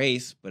different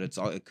race, but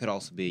it could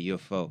also be a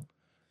UFO.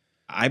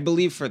 I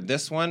believe for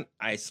this one,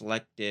 I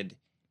selected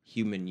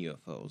human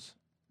UFOs.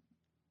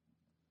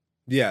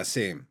 Yeah,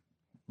 same.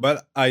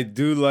 But I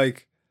do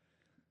like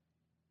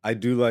your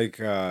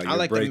breakdown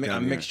a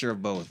mixture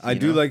of both. I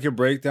do like your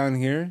breakdown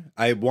here.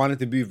 I wanted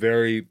to be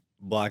very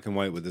black and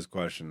white with this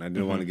question. I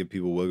didn't want to give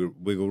people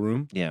wiggle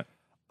room. Yeah.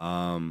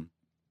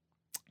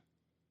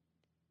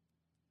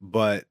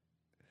 But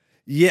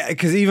yeah,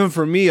 because even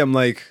for me, I'm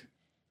like,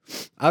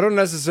 I don't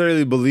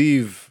necessarily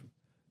believe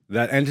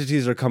that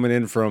entities are coming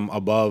in from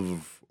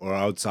above or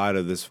outside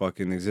of this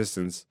fucking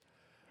existence.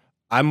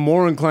 I'm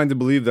more inclined to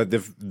believe that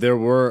if there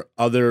were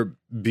other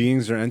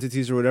beings or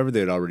entities or whatever,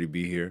 they'd already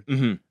be here.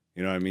 Mm-hmm.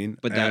 You know what I mean?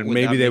 But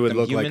maybe they would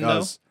look human, like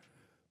us.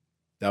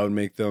 That would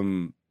make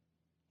them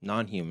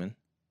non-human.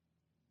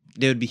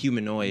 They would be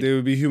humanoid. They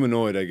would be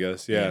humanoid, I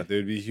guess. Yeah, they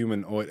would be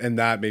humanoid, and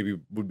that maybe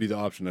would be the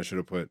option I should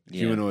have put. Yeah.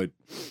 Humanoid,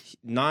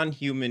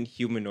 non-human,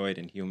 humanoid,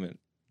 and human.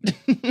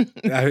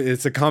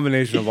 It's a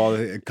combination of all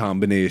the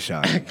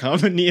combination.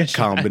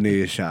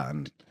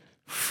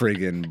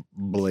 Friggin'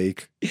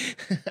 Blake.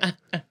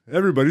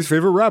 Everybody's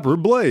favorite rapper,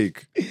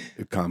 Blake.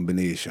 A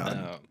combination.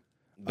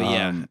 But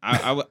yeah,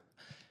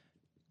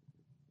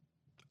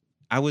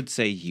 I would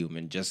say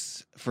human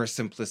just for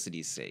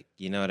simplicity's sake.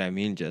 You know what I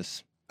mean?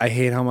 I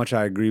hate how much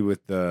I agree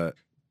with the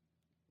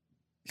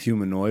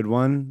humanoid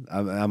one.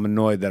 I'm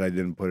annoyed that I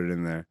didn't put it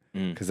in there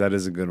because that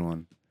is a good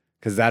one.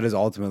 Because that is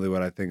ultimately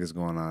what I think is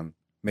going on.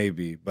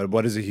 Maybe. But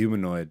what is a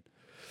humanoid?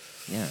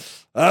 Yeah.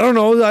 I don't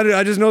know.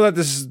 I just know that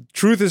this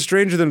truth is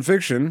stranger than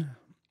fiction.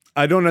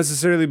 I don't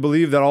necessarily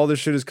believe that all this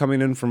shit is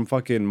coming in from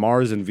fucking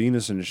Mars and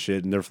Venus and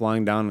shit, and they're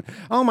flying down.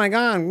 Oh my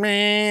god,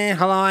 man!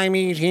 Hello, I'm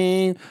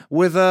E.T.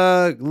 with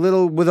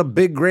a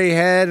big gray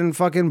head and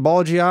fucking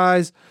bulgy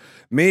eyes.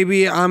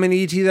 Maybe I'm an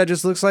E.T. that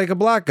just looks like a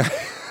black guy.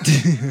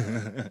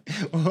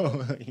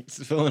 Whoa, he's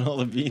spilling all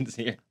the beans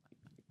here.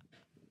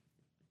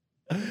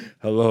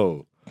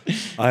 Hello.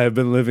 I have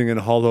been living in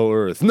Hollow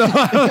Earth. No,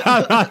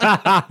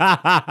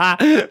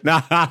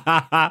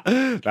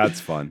 that's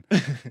fun.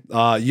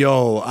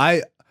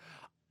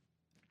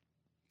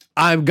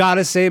 I've got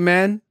to say,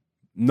 man,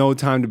 no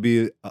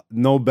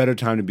better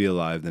time to be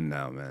alive than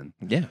now, man.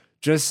 Yeah.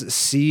 Just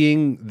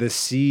seeing the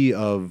sea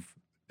of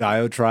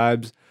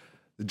diatribes,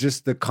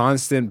 just the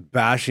constant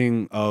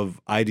bashing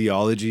of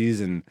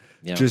ideologies and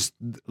Yeah. just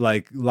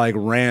like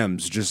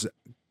rams just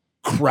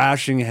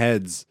crashing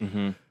heads.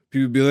 Mm-hmm.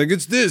 People be like,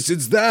 it's this,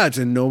 it's that,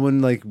 and no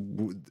one like,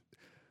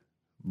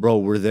 bro,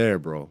 we're there,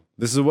 bro.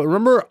 This is what,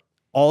 remember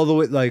all the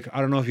way, like,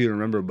 I don't know if you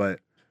remember, but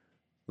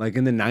like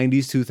in the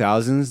 90s,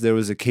 2000s, there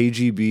was a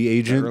KGB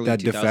agent that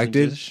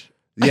defected.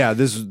 Yeah,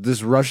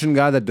 this Russian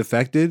guy that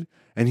defected,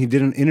 and he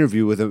did an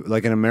interview with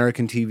like an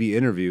American TV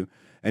interview,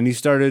 and he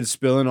started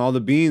spilling all the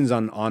beans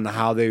on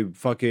how they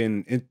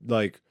fucking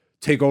like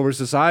take over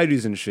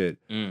societies and shit.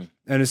 And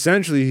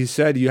essentially, he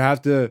said you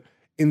have to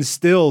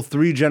instill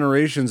 3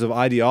 generations of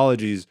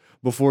ideologies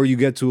before you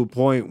get to a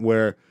point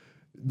where,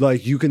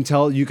 like, you can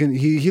tell you can.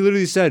 He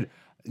literally said,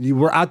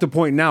 we're at the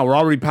point now. We're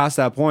already past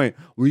that point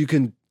where you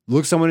can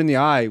look someone in the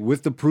eye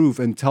with the proof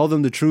and tell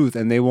them the truth,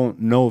 and they won't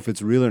know if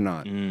it's real or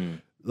not.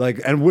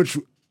 Like, and which,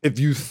 if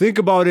you think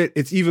about it,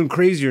 it's even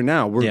crazier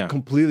now. We're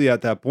completely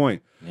at that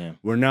point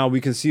where now we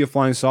can see a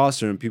flying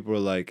saucer and people are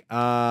like,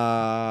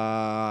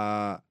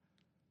 I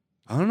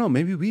don't know,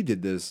 maybe we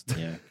did this.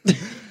 Yeah.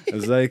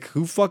 It's like,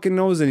 who fucking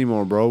knows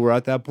anymore, bro? We're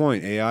at that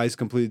point. AI is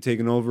completely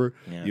taken over.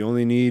 Yeah. You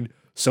only need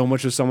so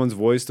much of someone's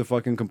voice to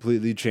fucking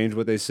completely change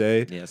what they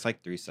say. Yeah, it's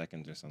like 3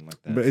 seconds or something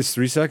like that. But it's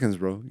 3 seconds,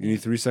 bro. You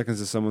need 3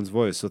 seconds of someone's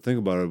voice. So think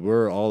about it.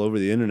 We're all over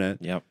the internet.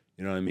 Yep.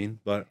 You know what I mean?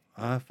 But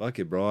fuck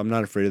it, bro. I'm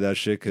not afraid of that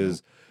shit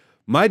because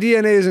my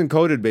DNA is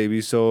encoded,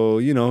 baby. So,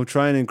 you know,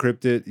 try and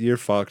encrypt it. You're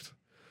fucked.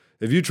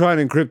 If you try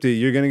and encrypt it,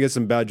 you're gonna get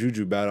some bad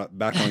juju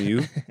back on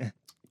you.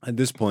 At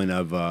this point,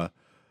 I've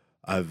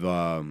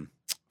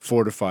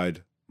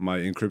fortified my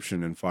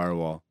encryption and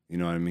firewall. You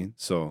know what I mean?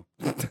 So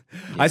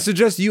I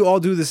suggest you all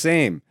do the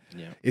same.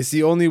 Yeah. It's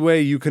the only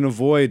way you can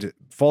avoid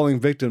falling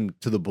victim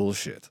to the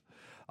bullshit.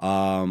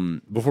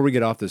 Before we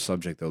get off this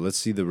subject, though, let's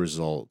see the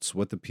results.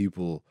 What the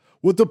people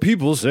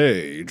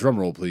say. Drum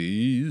roll,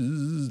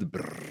 please.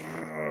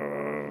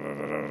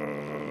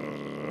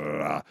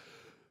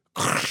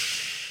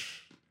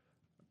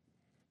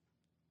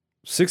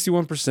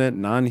 61%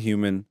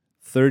 non-human,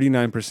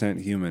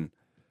 39% human.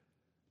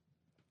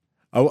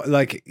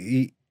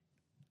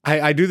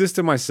 I do this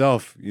to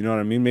myself, you know what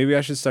I mean? Maybe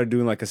I should start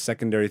doing like a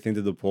secondary thing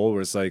to the poll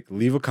where it's like,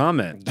 leave a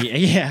comment.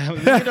 Yeah.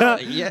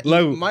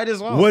 Like, you might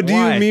as well. What do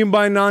you mean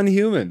by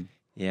non-human?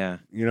 Yeah.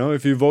 You know,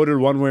 if you voted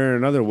one way or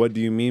another, what do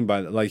you mean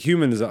by that? Like,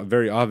 human is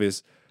very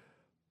obvious,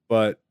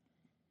 but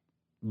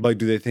like,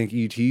 do they think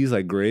ETs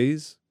like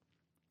grays?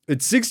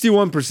 It's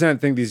 61%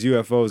 think these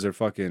UFOs are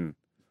fucking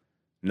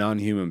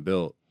non-human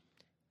built.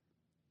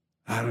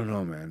 I don't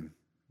know, man.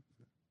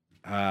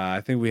 I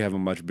think we have a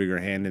much bigger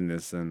hand in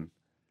this than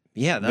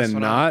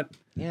not.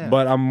 Yeah.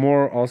 But I'm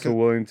more also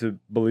willing to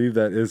believe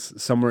that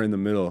it's somewhere in the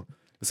middle.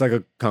 It's like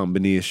a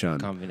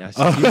combination.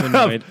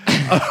 Humanoid.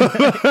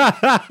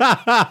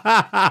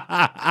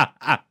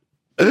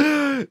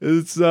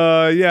 It's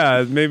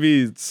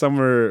maybe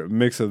somewhere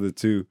mix of the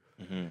two.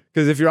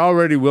 Because if you're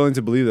already willing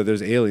to believe that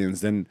there's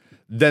aliens, then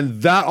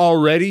that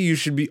already you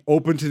should be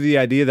open to the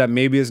idea that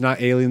maybe it's not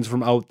aliens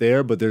from out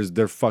there, but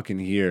they're fucking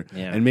here.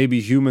 Yeah. And maybe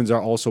humans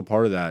are also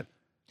part of that.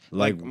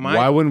 Like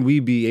why wouldn't we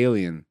be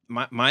alien?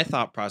 My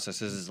thought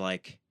process is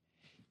like,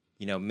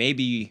 you know,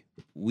 maybe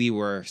we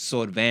were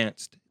so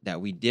advanced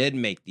that we did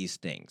make these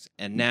things.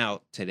 And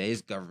now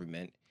today's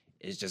government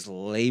is just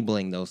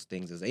labeling those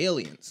things as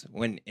aliens.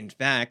 When in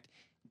fact,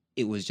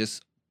 it was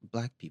just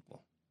black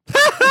people.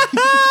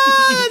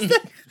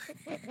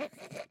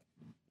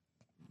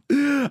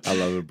 I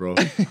love it, bro.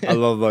 I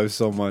love life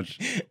so much.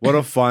 What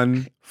a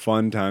fun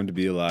time to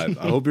be alive.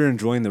 I hope you're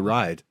enjoying the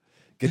ride.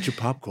 Get your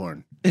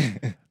popcorn.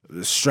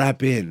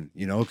 Strap in,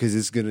 you know,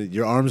 because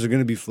your arms are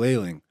gonna be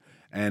flailing.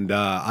 And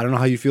I don't know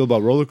how you feel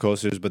about roller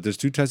coasters, but there's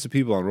 2 types of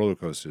people on roller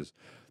coasters.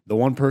 The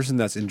one person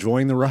that's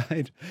enjoying the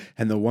ride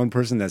and the one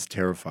person that's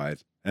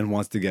terrified and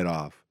wants to get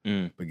off.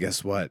 But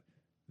guess what?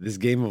 This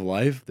game of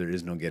life, there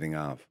is no getting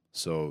off.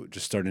 So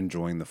just start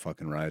enjoying the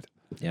fucking ride.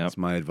 Yeah, that's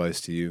my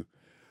advice to you.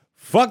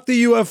 Fuck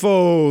the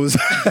UFOs.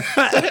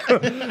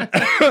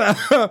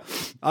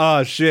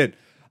 Oh, shit.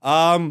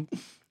 A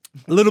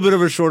little bit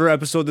of a shorter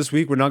episode this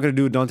week. We're not going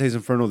to do Dante's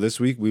Inferno this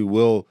week. We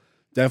will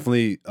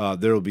definitely,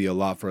 there will be a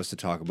lot for us to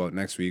talk about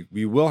next week.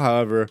 We will,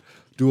 however,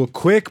 do a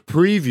quick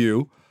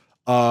preview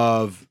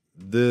of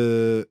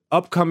the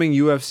upcoming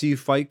UFC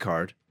fight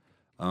card.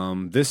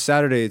 This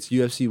Saturday, it's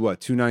UFC,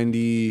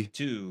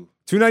 292?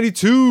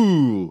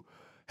 292!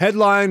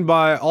 Headlined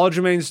by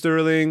Aljamain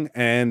Sterling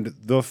and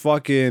the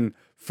fucking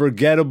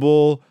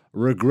forgettable,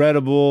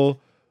 regrettable,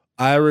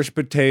 Irish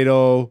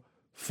potato,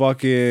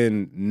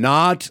 fucking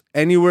not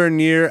anywhere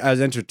near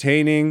as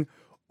entertaining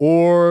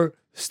or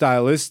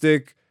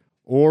stylistic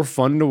or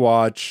fun to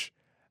watch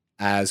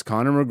as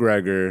Conor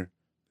McGregor,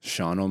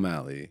 Sean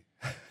O'Malley.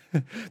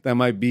 That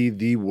might be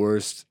the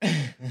worst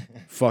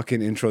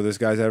fucking intro this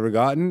guy's ever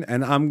gotten,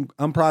 and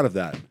I'm proud of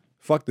that.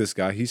 Fuck this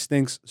guy. He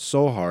stinks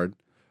so hard.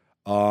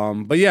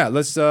 But yeah,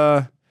 let's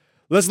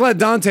let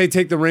Dante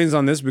take the reins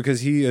on this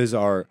because he is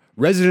our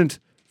resident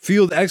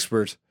field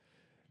expert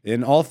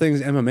in all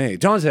things MMA.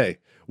 Dante,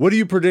 What do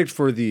you predict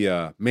for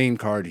the main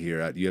card here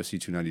at UFC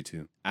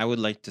 292? I would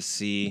like to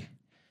see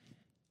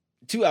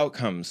 2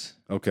 outcomes,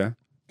 Okay.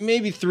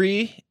 maybe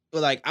 3.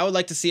 Like I would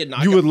like to see a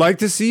knockout. You would like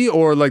to see,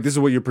 or like this is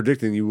what you're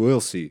predicting you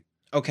will see?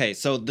 Okay,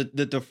 so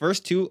the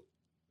first 2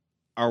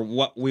 are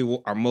what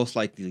are most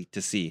likely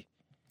to see.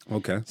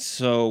 Okay.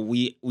 So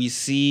we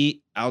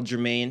see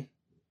Aljamain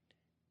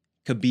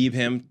Khabib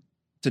him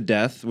to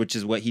death, which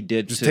is what he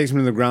did. Just takes him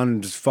to the ground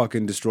and just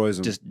fucking destroys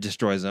him. Just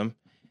destroys him.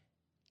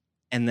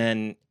 And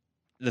then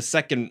the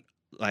second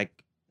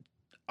like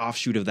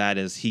offshoot of that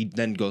is he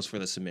then goes for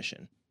the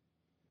submission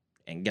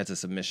and gets a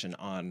submission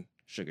on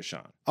Sugar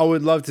Sean. I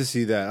would love to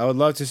see that. I would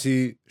love to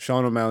see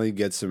Sean O'Malley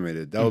get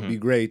submitted. That would be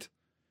great.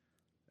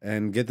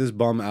 And get this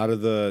bum out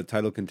of the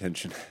title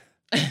contention.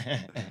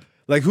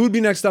 Like, who would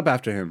be next up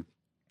after him?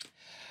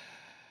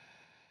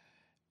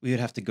 We would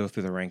have to go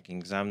through the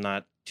rankings. I'm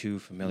not too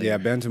familiar. Yeah,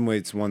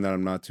 bantamweight's one that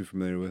I'm not too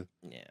familiar with.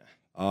 Yeah.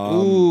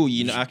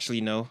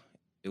 Actually, no.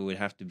 It would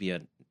have to be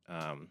a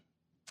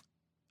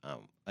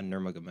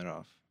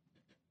Nurmagomedov,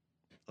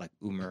 like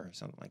Umar or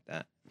something like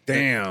that.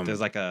 Damn.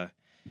 There's like a.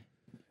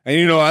 And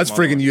you know that's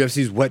friggin'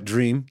 UFC's wet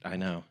dream. I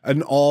know.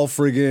 An all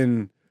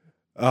friggin'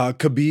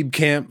 Khabib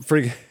camp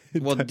friggin'.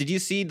 Well, did you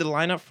see the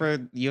lineup for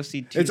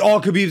UFC 2? It's all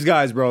Khabib's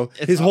guys, bro.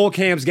 His whole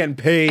camp's getting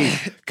paid.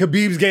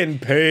 Khabib's getting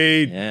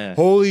paid. Yeah.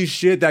 Holy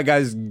shit, that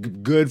guy's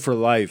good for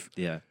life.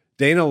 Yeah.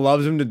 Dana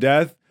loves him to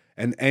death,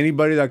 and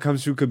anybody that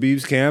comes through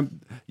Khabib's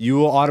camp, you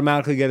will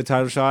automatically get a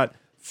title shot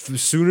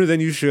sooner than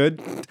you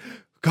should.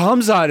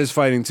 Khamzat is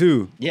fighting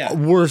too. Yeah.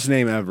 Worst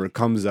name ever,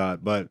 Khamzat,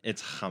 but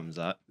It's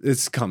Khamzat.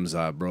 it's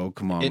Khamzat, bro.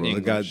 Come on, In bro.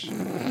 English.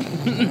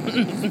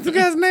 The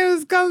guy's name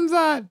is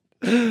Khamzat.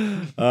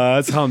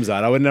 It's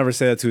Khamzat. I would never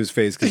say that to his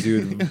face because he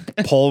would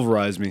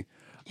pulverize me.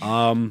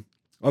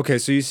 Okay,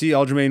 so you see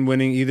Aljamain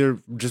winning either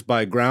just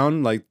by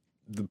ground, like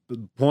the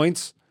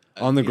points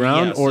on the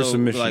ground, or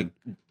submission. Like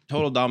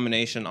total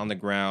domination on the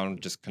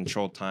ground, just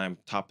control time,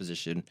 top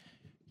position,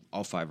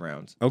 all 5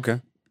 rounds.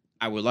 Okay.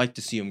 I would like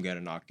to see him get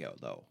a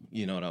knockout, though.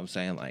 You know what I'm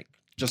saying? Like,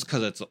 just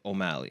because it's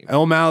O'Malley.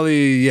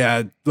 O'Malley,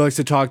 yeah, likes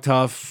to talk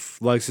tough,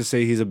 likes to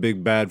say he's a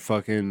big bad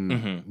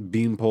fucking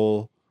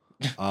beanpole.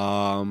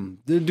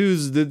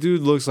 The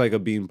dude looks like a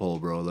beanpole,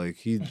 bro. Like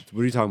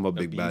what are you talking about?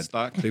 Big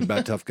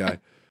bad tough guy.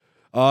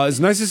 It's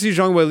nice to see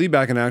Zhang Weili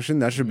back in action.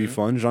 That should be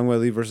fun. Zhang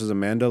Weili versus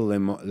Amanda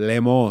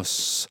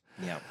Lemos.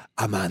 Yeah.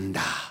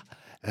 Amanda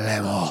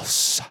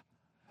Lemos.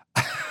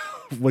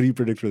 What do you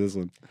predict for this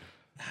one?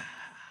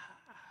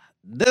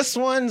 This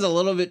one's a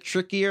little bit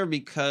trickier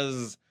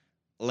because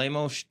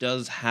Lemos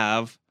does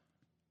have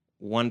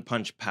one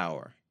punch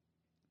power.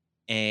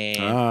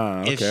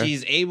 And if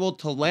she's able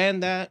to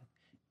land that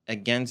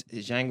against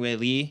Zhang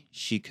Weili,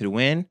 she could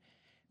win.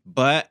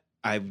 But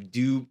I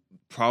do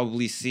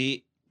probably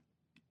see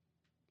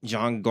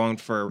Zhang going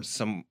for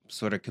some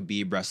sort of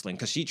Khabib wrestling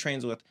because she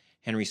trains with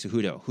Henry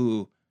Cejudo,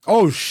 who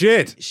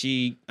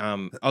she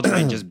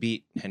ultimately just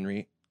beat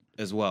Henry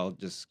as well.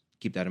 Just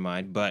keep that in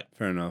mind. But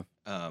fair enough.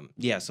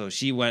 Yeah, so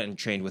she went and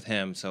trained with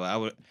him. So I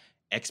would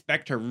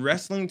expect her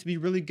wrestling to be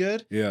really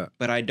good. Yeah.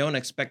 But I don't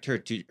expect her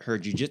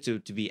jiu-jitsu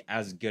to be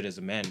as good as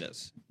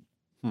Amanda's.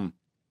 Who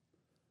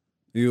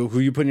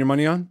you putting your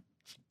money on?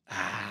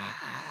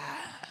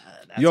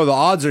 Yo, the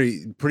odds are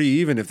pretty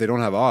even if they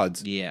don't have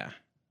odds. Yeah.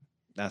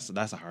 That's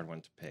a hard one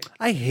to pick.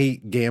 I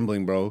hate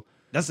gambling, bro.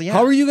 Yeah.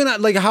 How are you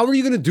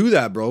gonna do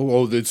that, bro?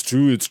 Oh, it's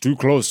too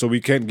close, so we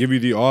can't give you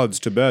the odds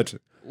to bet.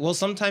 Well,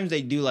 sometimes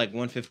they do like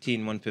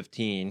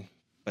 115,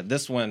 but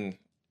this one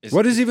is.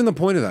 What is even the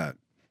point of that?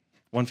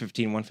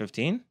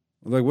 115?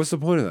 Like, what's the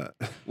point of that?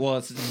 Well,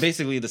 it's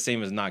basically the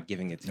same as not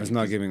giving it to you. It's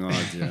not giving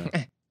odds, yeah.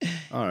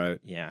 All right.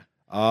 Yeah.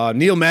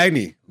 Neil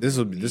Magny. This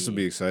will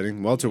be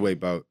exciting. Welterweight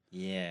bout.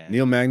 Yeah.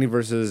 Neil Magny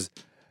versus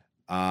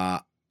Ian.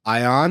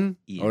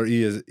 Or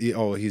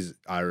he's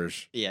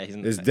Irish. Yeah,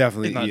 he's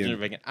definitely not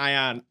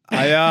Ian.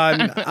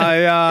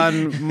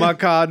 Ian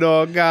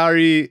Machado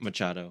Gary.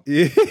 Machado.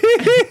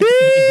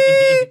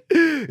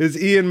 It's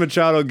Ian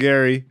Machado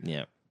Gary.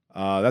 Yeah.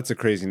 That's a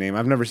crazy name.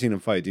 I've never seen him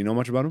fight. Do you know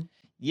much about him?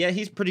 Yeah,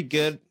 he's pretty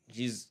good.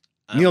 He's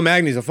Neil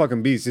Magny's a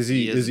fucking beast. Is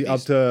he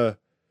up to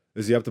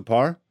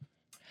par?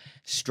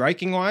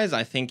 Striking wise,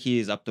 I think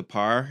he's up to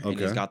par and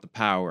he's got the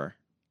power.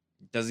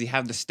 Does he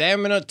have the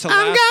stamina to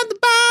I've got the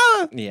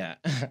power. Yeah.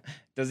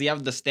 Does he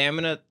have the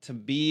stamina to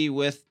be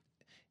with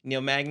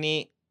Neil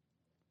Magny?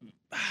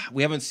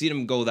 We haven't seen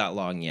him go that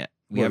long yet.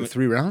 We haven't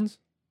 3 rounds?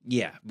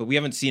 Yeah, but we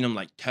haven't seen him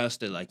like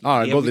test it. Like, all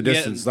right, go the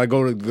distance. Like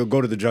go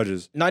to the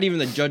judges. Not even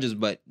the judges,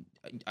 but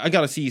I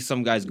gotta see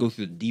some guys go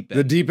through the deep end.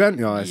 The deep end?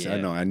 No, I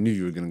know. I knew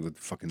you were gonna go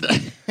fucking.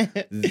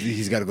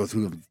 He's got to go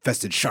through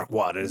infested shark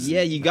waters.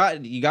 Yeah, you got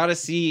to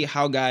see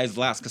how guys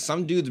last because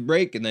some dudes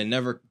break and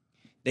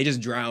they just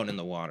drown in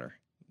the water.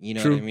 You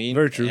know what I mean?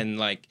 Very true. And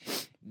like,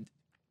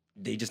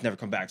 they just never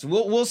come back. So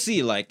we'll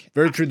see. Like,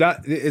 very true.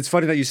 That it's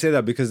funny that you say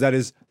that because that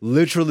is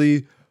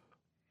literally.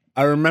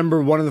 I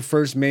remember one of the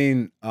first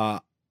main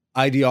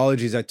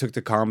ideologies I took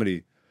to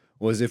comedy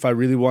was if I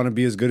really want to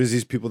be as good as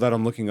these people that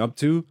I'm looking up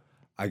to,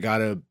 I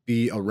gotta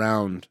be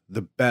around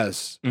the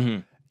best.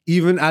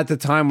 even at the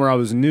time where I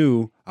was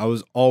new, I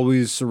was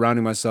always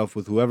surrounding myself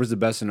with whoever's the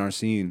best in our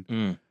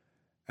scene.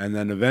 And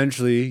then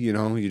eventually, you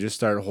know, you just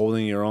start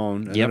holding your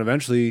own. And then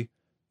eventually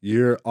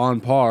you're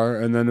on par.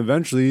 And then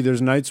eventually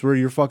there's nights where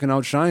you're fucking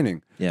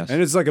outshining. Yes. And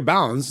it's like a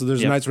balance. So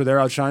there's nights where they're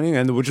outshining,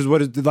 and which is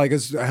what it's like,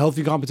 it's a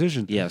healthy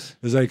competition. Yes.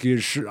 It's like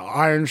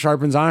iron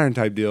sharpens iron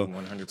type deal.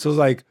 100%. So it's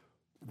like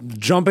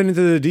jumping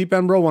into the deep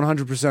end, bro,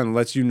 100%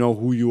 lets you know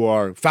who you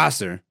are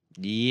faster.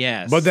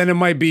 Yes. But then it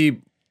might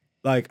be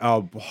like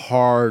a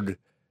hard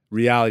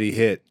reality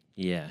hit.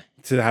 Yeah.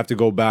 To have to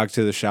go back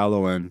to the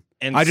shallow end.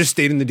 And I just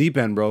stayed in the deep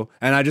end, bro.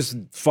 And I just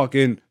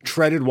fucking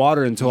treaded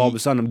water until all of a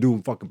sudden I'm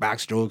doing fucking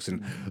backstrokes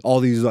and all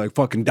these like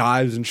fucking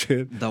dives and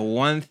shit. The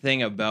one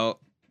thing about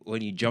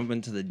when you jump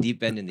into the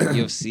deep end in the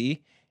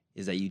UFC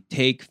is that you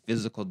take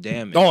physical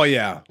damage. Oh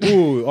yeah.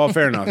 Ooh, oh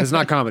fair enough. It's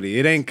not comedy.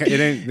 It ain't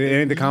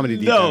the comedy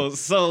deep end.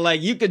 So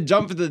like you could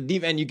jump into the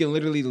deep end, you can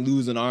literally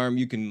lose an arm,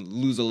 you can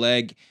lose a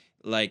leg.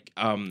 Like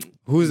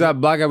who's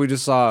that black guy we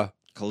just saw?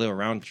 Khalil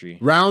Roundtree.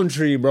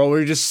 Roundtree, bro,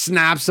 where he just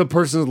snaps a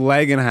person's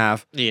leg in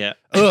half. Yeah.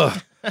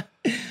 Ugh.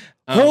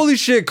 Holy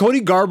shit, Cody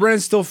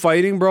Garbrandt's still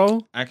fighting,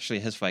 bro? Actually,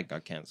 his fight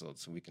got canceled,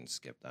 so we can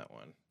skip that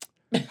one.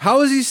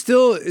 How is he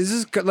still? Is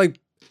this like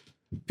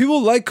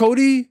people like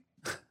Cody?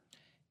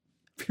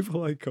 People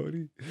like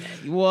Cody.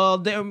 Well,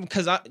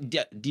 because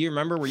do you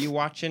remember? Were you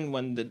watching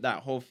when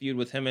that whole feud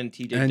with him and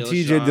TJ and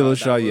Dillashaw? TJ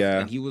Dillashaw,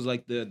 yeah, and he was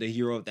like the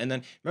hero. And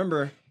then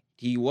remember,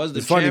 he was the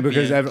it's champion. funny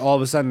because all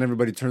of a sudden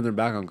everybody turned their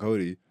back on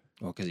Cody.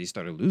 Well, because he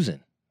started losing.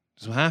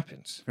 That's what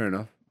happens. Fair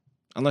enough.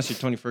 Unless you're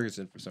Tony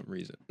Ferguson for some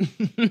reason.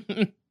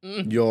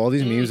 Yo, all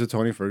these memes of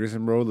Tony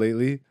Ferguson, bro,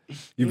 lately.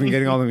 You've been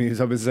getting all the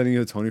memes. I've been sending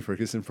you a Tony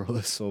Ferguson, bro.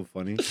 That's so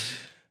funny.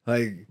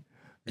 Like,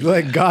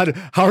 God,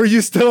 how are you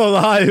still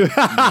alive?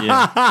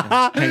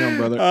 Yeah. Hang on,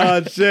 brother.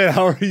 Oh, shit.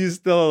 How are you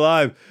still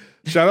alive?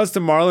 Shout outs to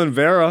Marlon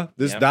Vera.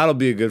 That'll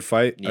be a good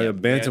fight. Yep.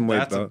 Bantamweight.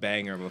 That's a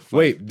banger of a fight.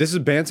 Wait, this is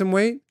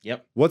bantamweight?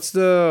 Yep. What's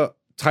the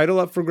title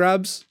up for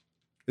grabs?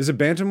 Is it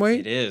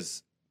bantamweight? It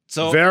is.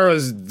 So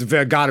Vera's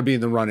got to be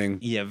in the running.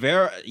 Yeah,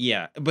 Vera.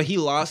 Yeah, but he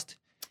lost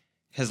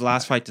his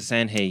last fight to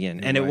Sanhagen,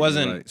 and it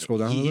wasn't. Right. Scroll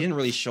down. He didn't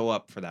really show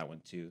up for that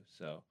one too.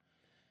 So,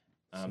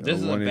 this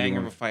is a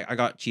banger of a fight. I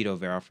got Cheeto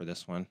Vera for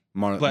this one.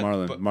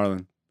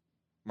 Marlon.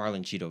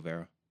 Marlon Cheeto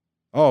Vera.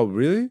 Oh,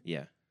 really?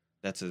 Yeah,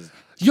 that's his.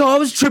 Yo, I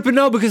was tripping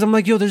out because I'm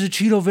like, yo, there's a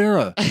Cheeto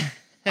Vera.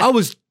 I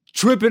was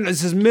tripping.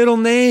 It's his middle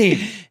name.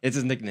 It's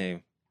his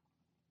nickname.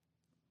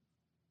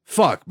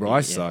 Fuck, bro,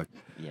 I suck.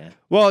 Yeah.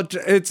 Well,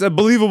 it's a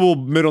believable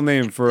middle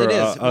name for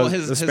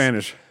a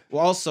Spanish.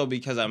 Well, also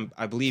because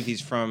I believe he's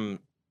from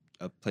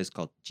a place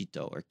called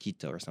Chito or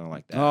Quito or something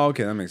like that. Oh,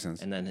 okay, that makes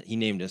sense. And then he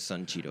named his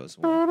son Cheeto as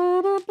well.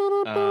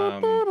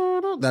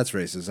 That's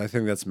racist. I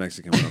think that's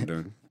Mexican what I'm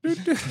doing.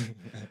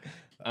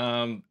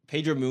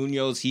 Pedro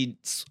Munoz,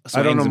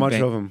 I don't know much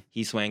of him.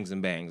 He swangs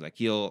and bangs. Like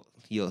he'll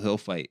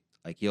fight.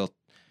 Like he'll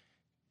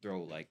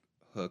throw like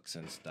hooks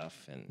and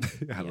stuff. And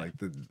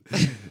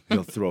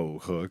he'll throw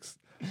hooks.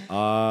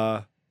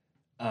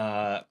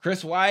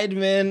 Chris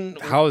Weidman.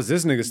 How is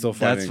this nigga still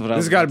fighting? That's what this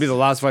has got to be the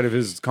last fight of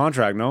his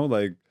contract, no?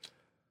 Like,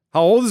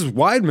 how old is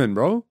Weidman,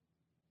 bro?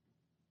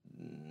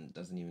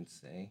 Doesn't even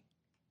say.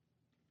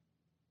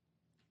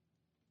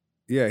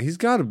 Yeah, he's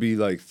got to be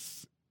like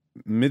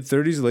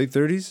mid-30s, late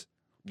 30s.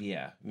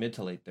 Yeah, mid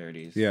to late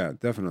 30s. Yeah,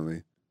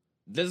 definitely.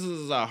 This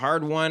is a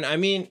hard one. I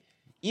mean,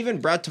 even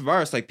Brad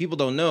Tavares, like people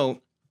don't know,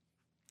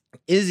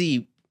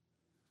 Izzy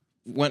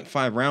went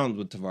 5 rounds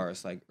with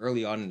Tavares like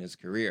early on in his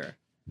career.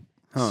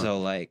 Huh. So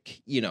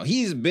like, you know,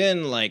 he's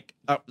been like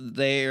up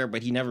there,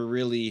 but he never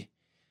really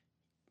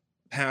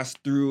passed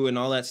through and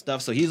all that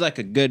stuff. So he's like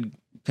a good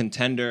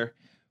contender.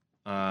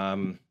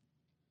 I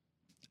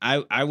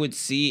would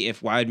see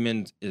if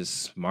Weidman is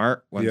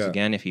smart once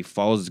again, if he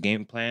follows his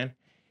game plan,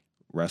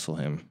 wrestle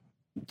him.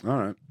 All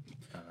right.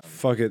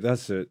 Fuck it.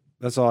 That's it.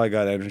 That's all I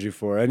got energy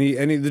for. Any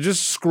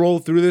just scroll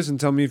through this and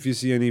tell me if you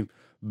see any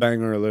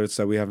banger alerts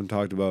that we haven't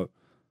talked about.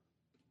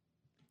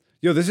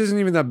 Yo, this isn't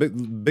even that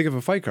big of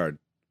a fight card.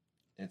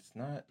 It's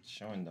not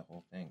showing the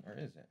whole thing, or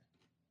is it?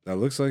 That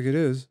looks like it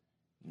is.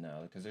 No,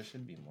 because there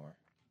should be more.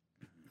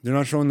 They're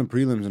not showing the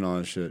prelims and all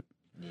that shit.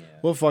 Yeah.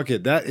 Well, fuck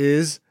it. That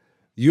is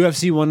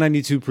UFC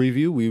 192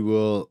 preview. We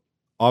will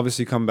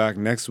obviously come back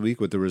next week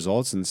with the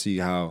results and see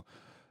how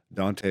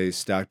Dante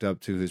stacked up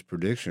to his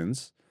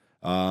predictions.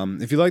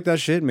 If you like that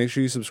shit, make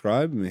sure you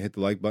subscribe and hit the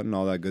like button,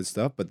 all that good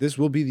stuff. But this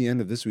will be the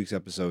end of this week's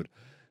episode.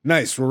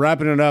 Nice. We're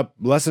wrapping it up.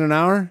 Less than an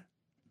hour?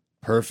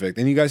 Perfect.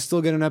 And you guys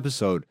still get an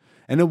episode.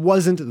 And it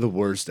wasn't the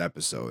worst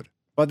episode,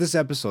 but this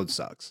episode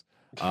sucks.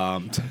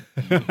 No,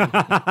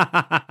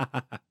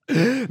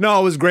 it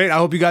was great. I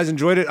hope you guys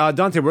enjoyed it.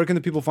 Dante, where can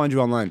the people find you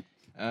online?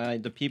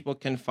 The people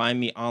can find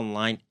me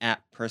online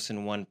at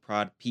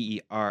Person1Prod,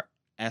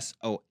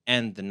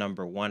 PERSON, the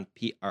number 1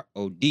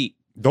 PROD.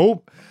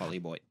 Dope. Holly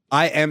boy.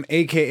 I am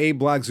AKA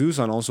Black Zeus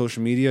on all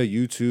social media,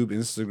 YouTube,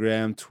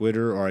 Instagram,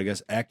 Twitter, or I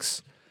guess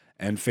X,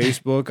 and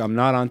Facebook. I'm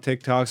not on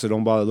TikTok, so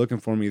don't bother looking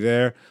for me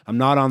there. I'm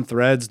not on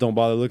Threads. Don't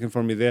bother looking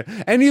for me there.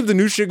 Any of the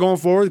new shit going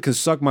forward can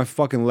suck my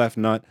fucking left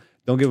nut.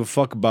 Don't give a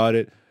fuck about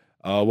it.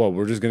 Well,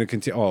 we're just gonna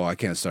continue. Oh, I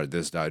can't start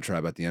this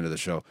diatribe at the end of the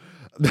show.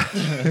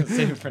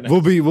 Save it for next.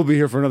 We'll be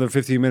here for another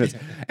 15 minutes.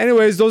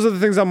 Anyways, those are the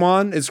things I'm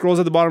on. It scrolls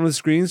at the bottom of the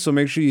screen, so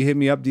make sure you hit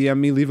me up, DM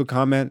me, leave a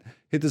comment,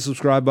 hit the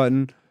subscribe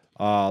button,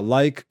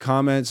 like,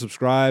 comment,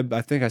 subscribe.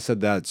 I think I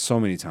said that so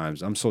many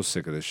times. I'm so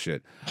sick of this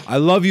shit. I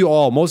love you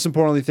all. Most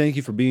importantly, thank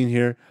you for being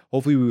here.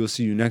 Hopefully, we will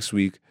see you next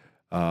week.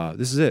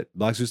 This is it.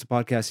 Black Suits the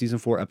Podcast, Season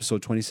 4,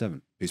 Episode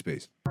 27.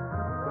 Peace.